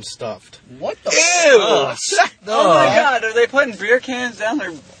stretched and stuffed. What the Ew! Oh, Oh my god, are they putting beer cans down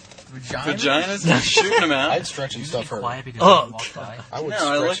their vagina? vaginas and shooting them out? I'd stretch and stuff her. Quiet because Oh, I walked by. I would No, I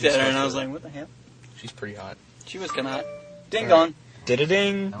stretch looked at her stuff and I was like, what the hell? She's pretty hot. She was kinda hot. Ding dong.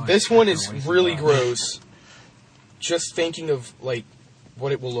 Did-a-ding. This one is really gross. Just thinking of, like,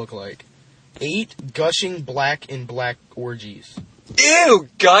 what it will look like. 8 gushing black in black orgies. Ew,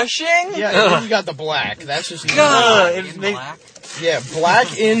 gushing? Yeah, and then you got the black. That's just God. it In makes- black. Yeah,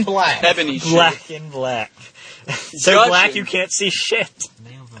 black in black. Ebony shit. Black and black. So Gushing. black you can't see shit.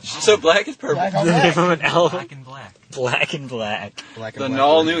 Nails and So black is purple. Black on The name black. of an album. black and black. Black and black. Black The and black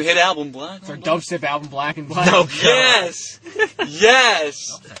all orgies. new hit album, Black. It's our dubstep album, Black and Black. No. Yes!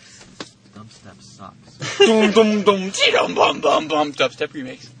 Yes! Dubstep sucks. Dum dum dum dum bum bum bum. Dubstep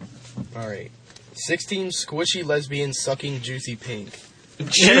remix. Alright. 16 squishy lesbians sucking juicy pink.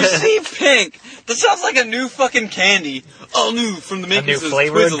 Juicy pink. That sounds like a new fucking candy. All new from the new makers of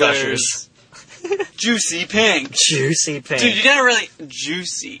flavor of Twizzlers. Gushers. Juicy pink. Juicy pink. Dude, you gotta really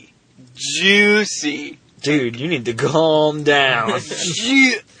juicy. Juicy. Dude, you need to calm down.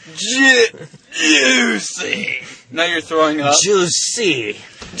 Juicy. Now you're throwing up. Juicy.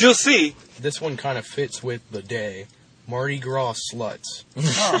 Juicy. This one kind of fits with the day. Mardi Gras sluts.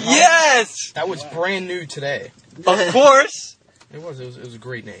 Yes! That was brand new today. Of course. It was a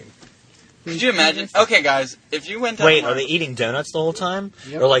great name. Could you imagine? Okay, guys, if you went down Wait, to are they eating donuts the whole time?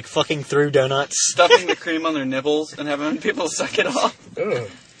 Yep. Or like fucking through donuts? stuffing the cream on their nipples and having people suck it off? Ugh.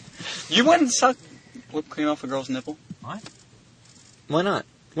 You wouldn't suck whipped cream off a girl's nipple? What? Why not?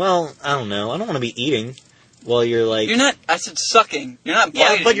 Well, I don't know. I don't want to be eating while you're like... You're not. I said sucking. You're not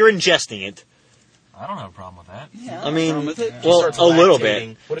biting. Yeah, but you're ingesting it. I don't have a problem with that. Yeah, I mean, with it. well, Starts a little lactating.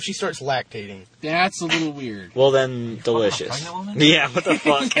 bit. What if she starts lactating? That's a little weird. Well, then, delicious. pregnant woman? Yeah, what the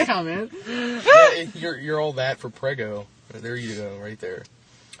fuck? Yeah, man. Yeah, you're all that for prego. There you go, right there.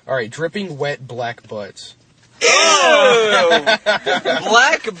 All right, dripping wet black butts. Ew!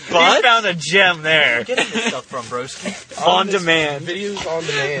 Black You butt? found a gem there. Getting this stuff from Broski. On demand. Videos on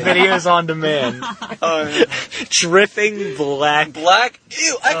demand. Videos on demand. Dripping black. Black?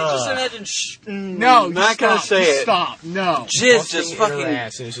 Ew, I can just imagine. No, not just gonna stop, say just it. Stop. No. Jizz Busting just in her fucking.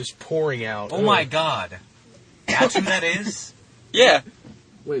 ass and it's just pouring out. Oh my god. That's who that is? Yeah.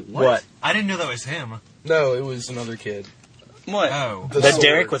 Wait, What? I didn't know that was him. No, it was another kid. What? Oh. The That sword.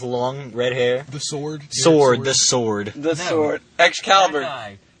 Derek with long red hair. The sword. Sword, the sword. The sword. Excalibur. That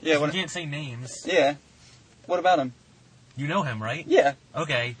guy. Yeah, You what? can't say names. Yeah. What about him? You know him, right? Yeah.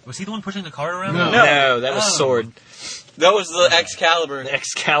 Okay. Was he the one pushing the cart around? No. No, that was Oh. sword. That was the Excalibur.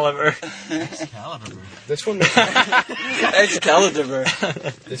 Excalibur. Excalibur. This one makes, Excalibur.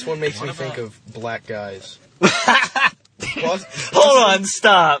 this one makes me What think about- of black guys. Hold on,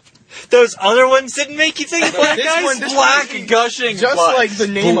 stop. Those other ones didn't make you think of black this guys? one- this Black gushing Just butt. like the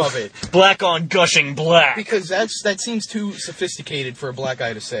name of it. Black on gushing black. Because that seems too sophisticated for a black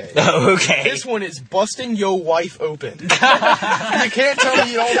guy to say. Oh, okay. This one is busting yo wife open. You can't tell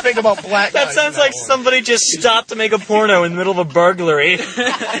me you don't think about black guys. That sounds in like one. somebody just stopped to make a porno in the middle of a burglary.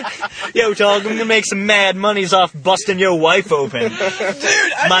 Yo, dog, I'm gonna make some mad monies off busting your wife open. Dude,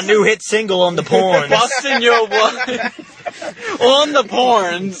 my new hit single on the porn. Busting your wife. On the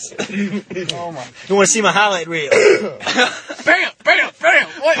porns. Oh my. You wanna see my highlight reel? Bam! Bam! Bam!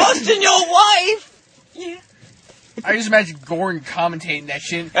 What? Busting your wife! I just imagine Gordon commentating that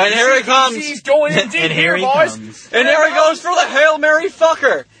shit. And here it comes. He's going in deep And here he boys. comes. And there he goes for the Hail Mary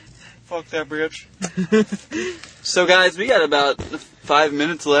fucker. Fuck that bitch. So guys, we got about 5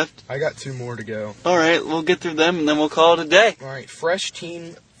 minutes left. I got 2 more to go. Alright, we'll get through them and then we'll call it a day. Alright, Fresh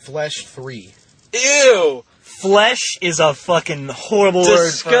Teen Flesh 3. Ew! Flesh is a fucking horrible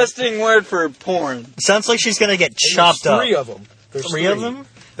word. Disgusting word for porn. Sounds like she's gonna get And chopped there's up. 3 of them. There's 3 of them?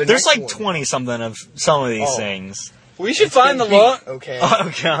 The There's next like one. 20 something of some of these Oh. things. We should It's find the been law. beat, okay.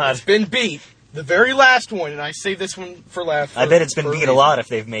 Oh god. It's been beat. The very last one, and I saved this one for last. I bet it's been for beat a lot if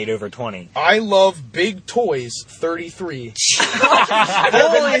they've made over 20. I love Big Toys 33.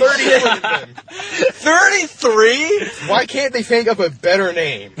 Holy 33 of them. 33? Why can't they think of a better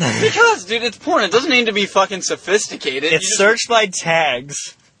name? Because, dude, it's porn. It doesn't need to be fucking sophisticated. It's searched by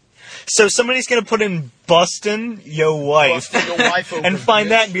tags. So somebody's gonna put in bustin' yo wife Busting your wife open, and find bitch.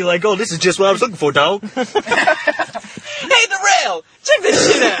 that and be like, oh, this is just what I was looking for, dog. Hey, the rail! Check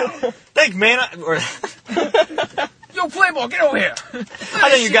this shit out! Thanks, man. Yo, Playboy, get over here. I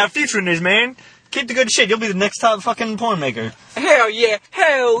think you got a future in this, man. Keep the good shit. You'll be the next top fucking porn maker. Hell yeah!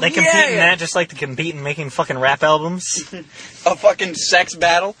 Hell They yeah! compete in that just like they compete in making fucking rap albums. A fucking sex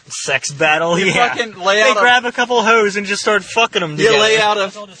battle? Sex battle, You yeah. fucking lay They out a- grab a couple hoes and just start fucking them You together. lay out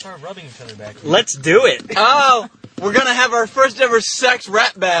Let's a... all just start rubbing each other back. Let's do it. Oh! We're gonna have our first ever sex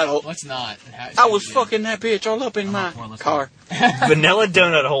rap battle. Let's not. I was fucking that bitch all up in my for it, let's car. Vanilla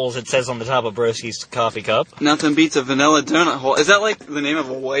donut holes, it says on the top of Broski's coffee cup. Nothing beats a vanilla donut hole. Is that like the name of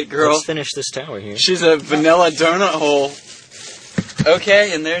a white girl? Let's finish this tower here. She's a vanilla donut hole.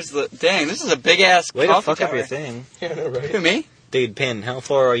 Okay, and there's the... Dang, this is a big-ass Way to coffee fuck up tower. your thing. Yeah, I know, right? Who, me? Dude, Pin, how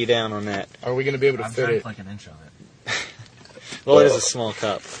far are you down on that? Are we going to be able to I've fit drank it? like an inch of it. Well, it is a small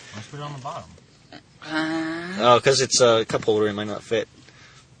cup. Let's put it on the bottom. Oh, because it's a cup holder, it might not fit.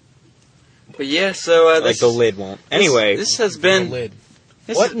 But yeah, so Like this... the lid won't. Anyway, This has The been... lid.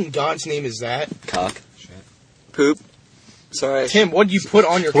 This What is in God's name is that? cock. poop. Sorry. Tim, what did you put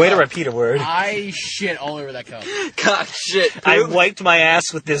on your Way to cup? repeat a word. I shit all over that cup. Cock shit. Poop. I wiped my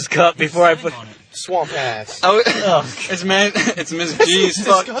ass with this cup before I put. on it. Swamp ass. Oh, Oh, it's it's Miss That's G's the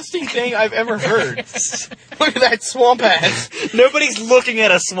fuck. disgusting thing I've ever heard. Look at that swamp ass. nobody's looking at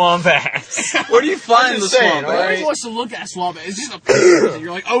a swamp ass. Where do you find the just saying, swamp? all ass? right? Nobody wants to look at swamp. It's just a picture. And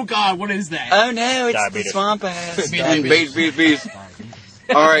you're like, oh god, what is that? Oh no, it's the Diabetes. swamp ass. Diabetes. Bees.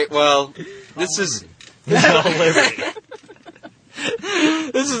 Alright, well, this is... No liberty.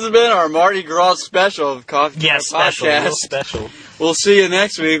 This has been our Mardi Gras special of Coffee Yeah, Talk special. Podcast. Real special. We'll see you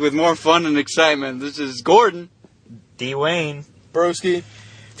next week with more fun and excitement. This is Gordon. D. Wayne. Broski.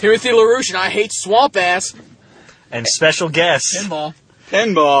 Timothy LaRouche and I hate swamp ass. And special guest. Pinball.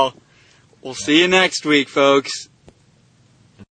 Pinball. We'll see you next week, folks.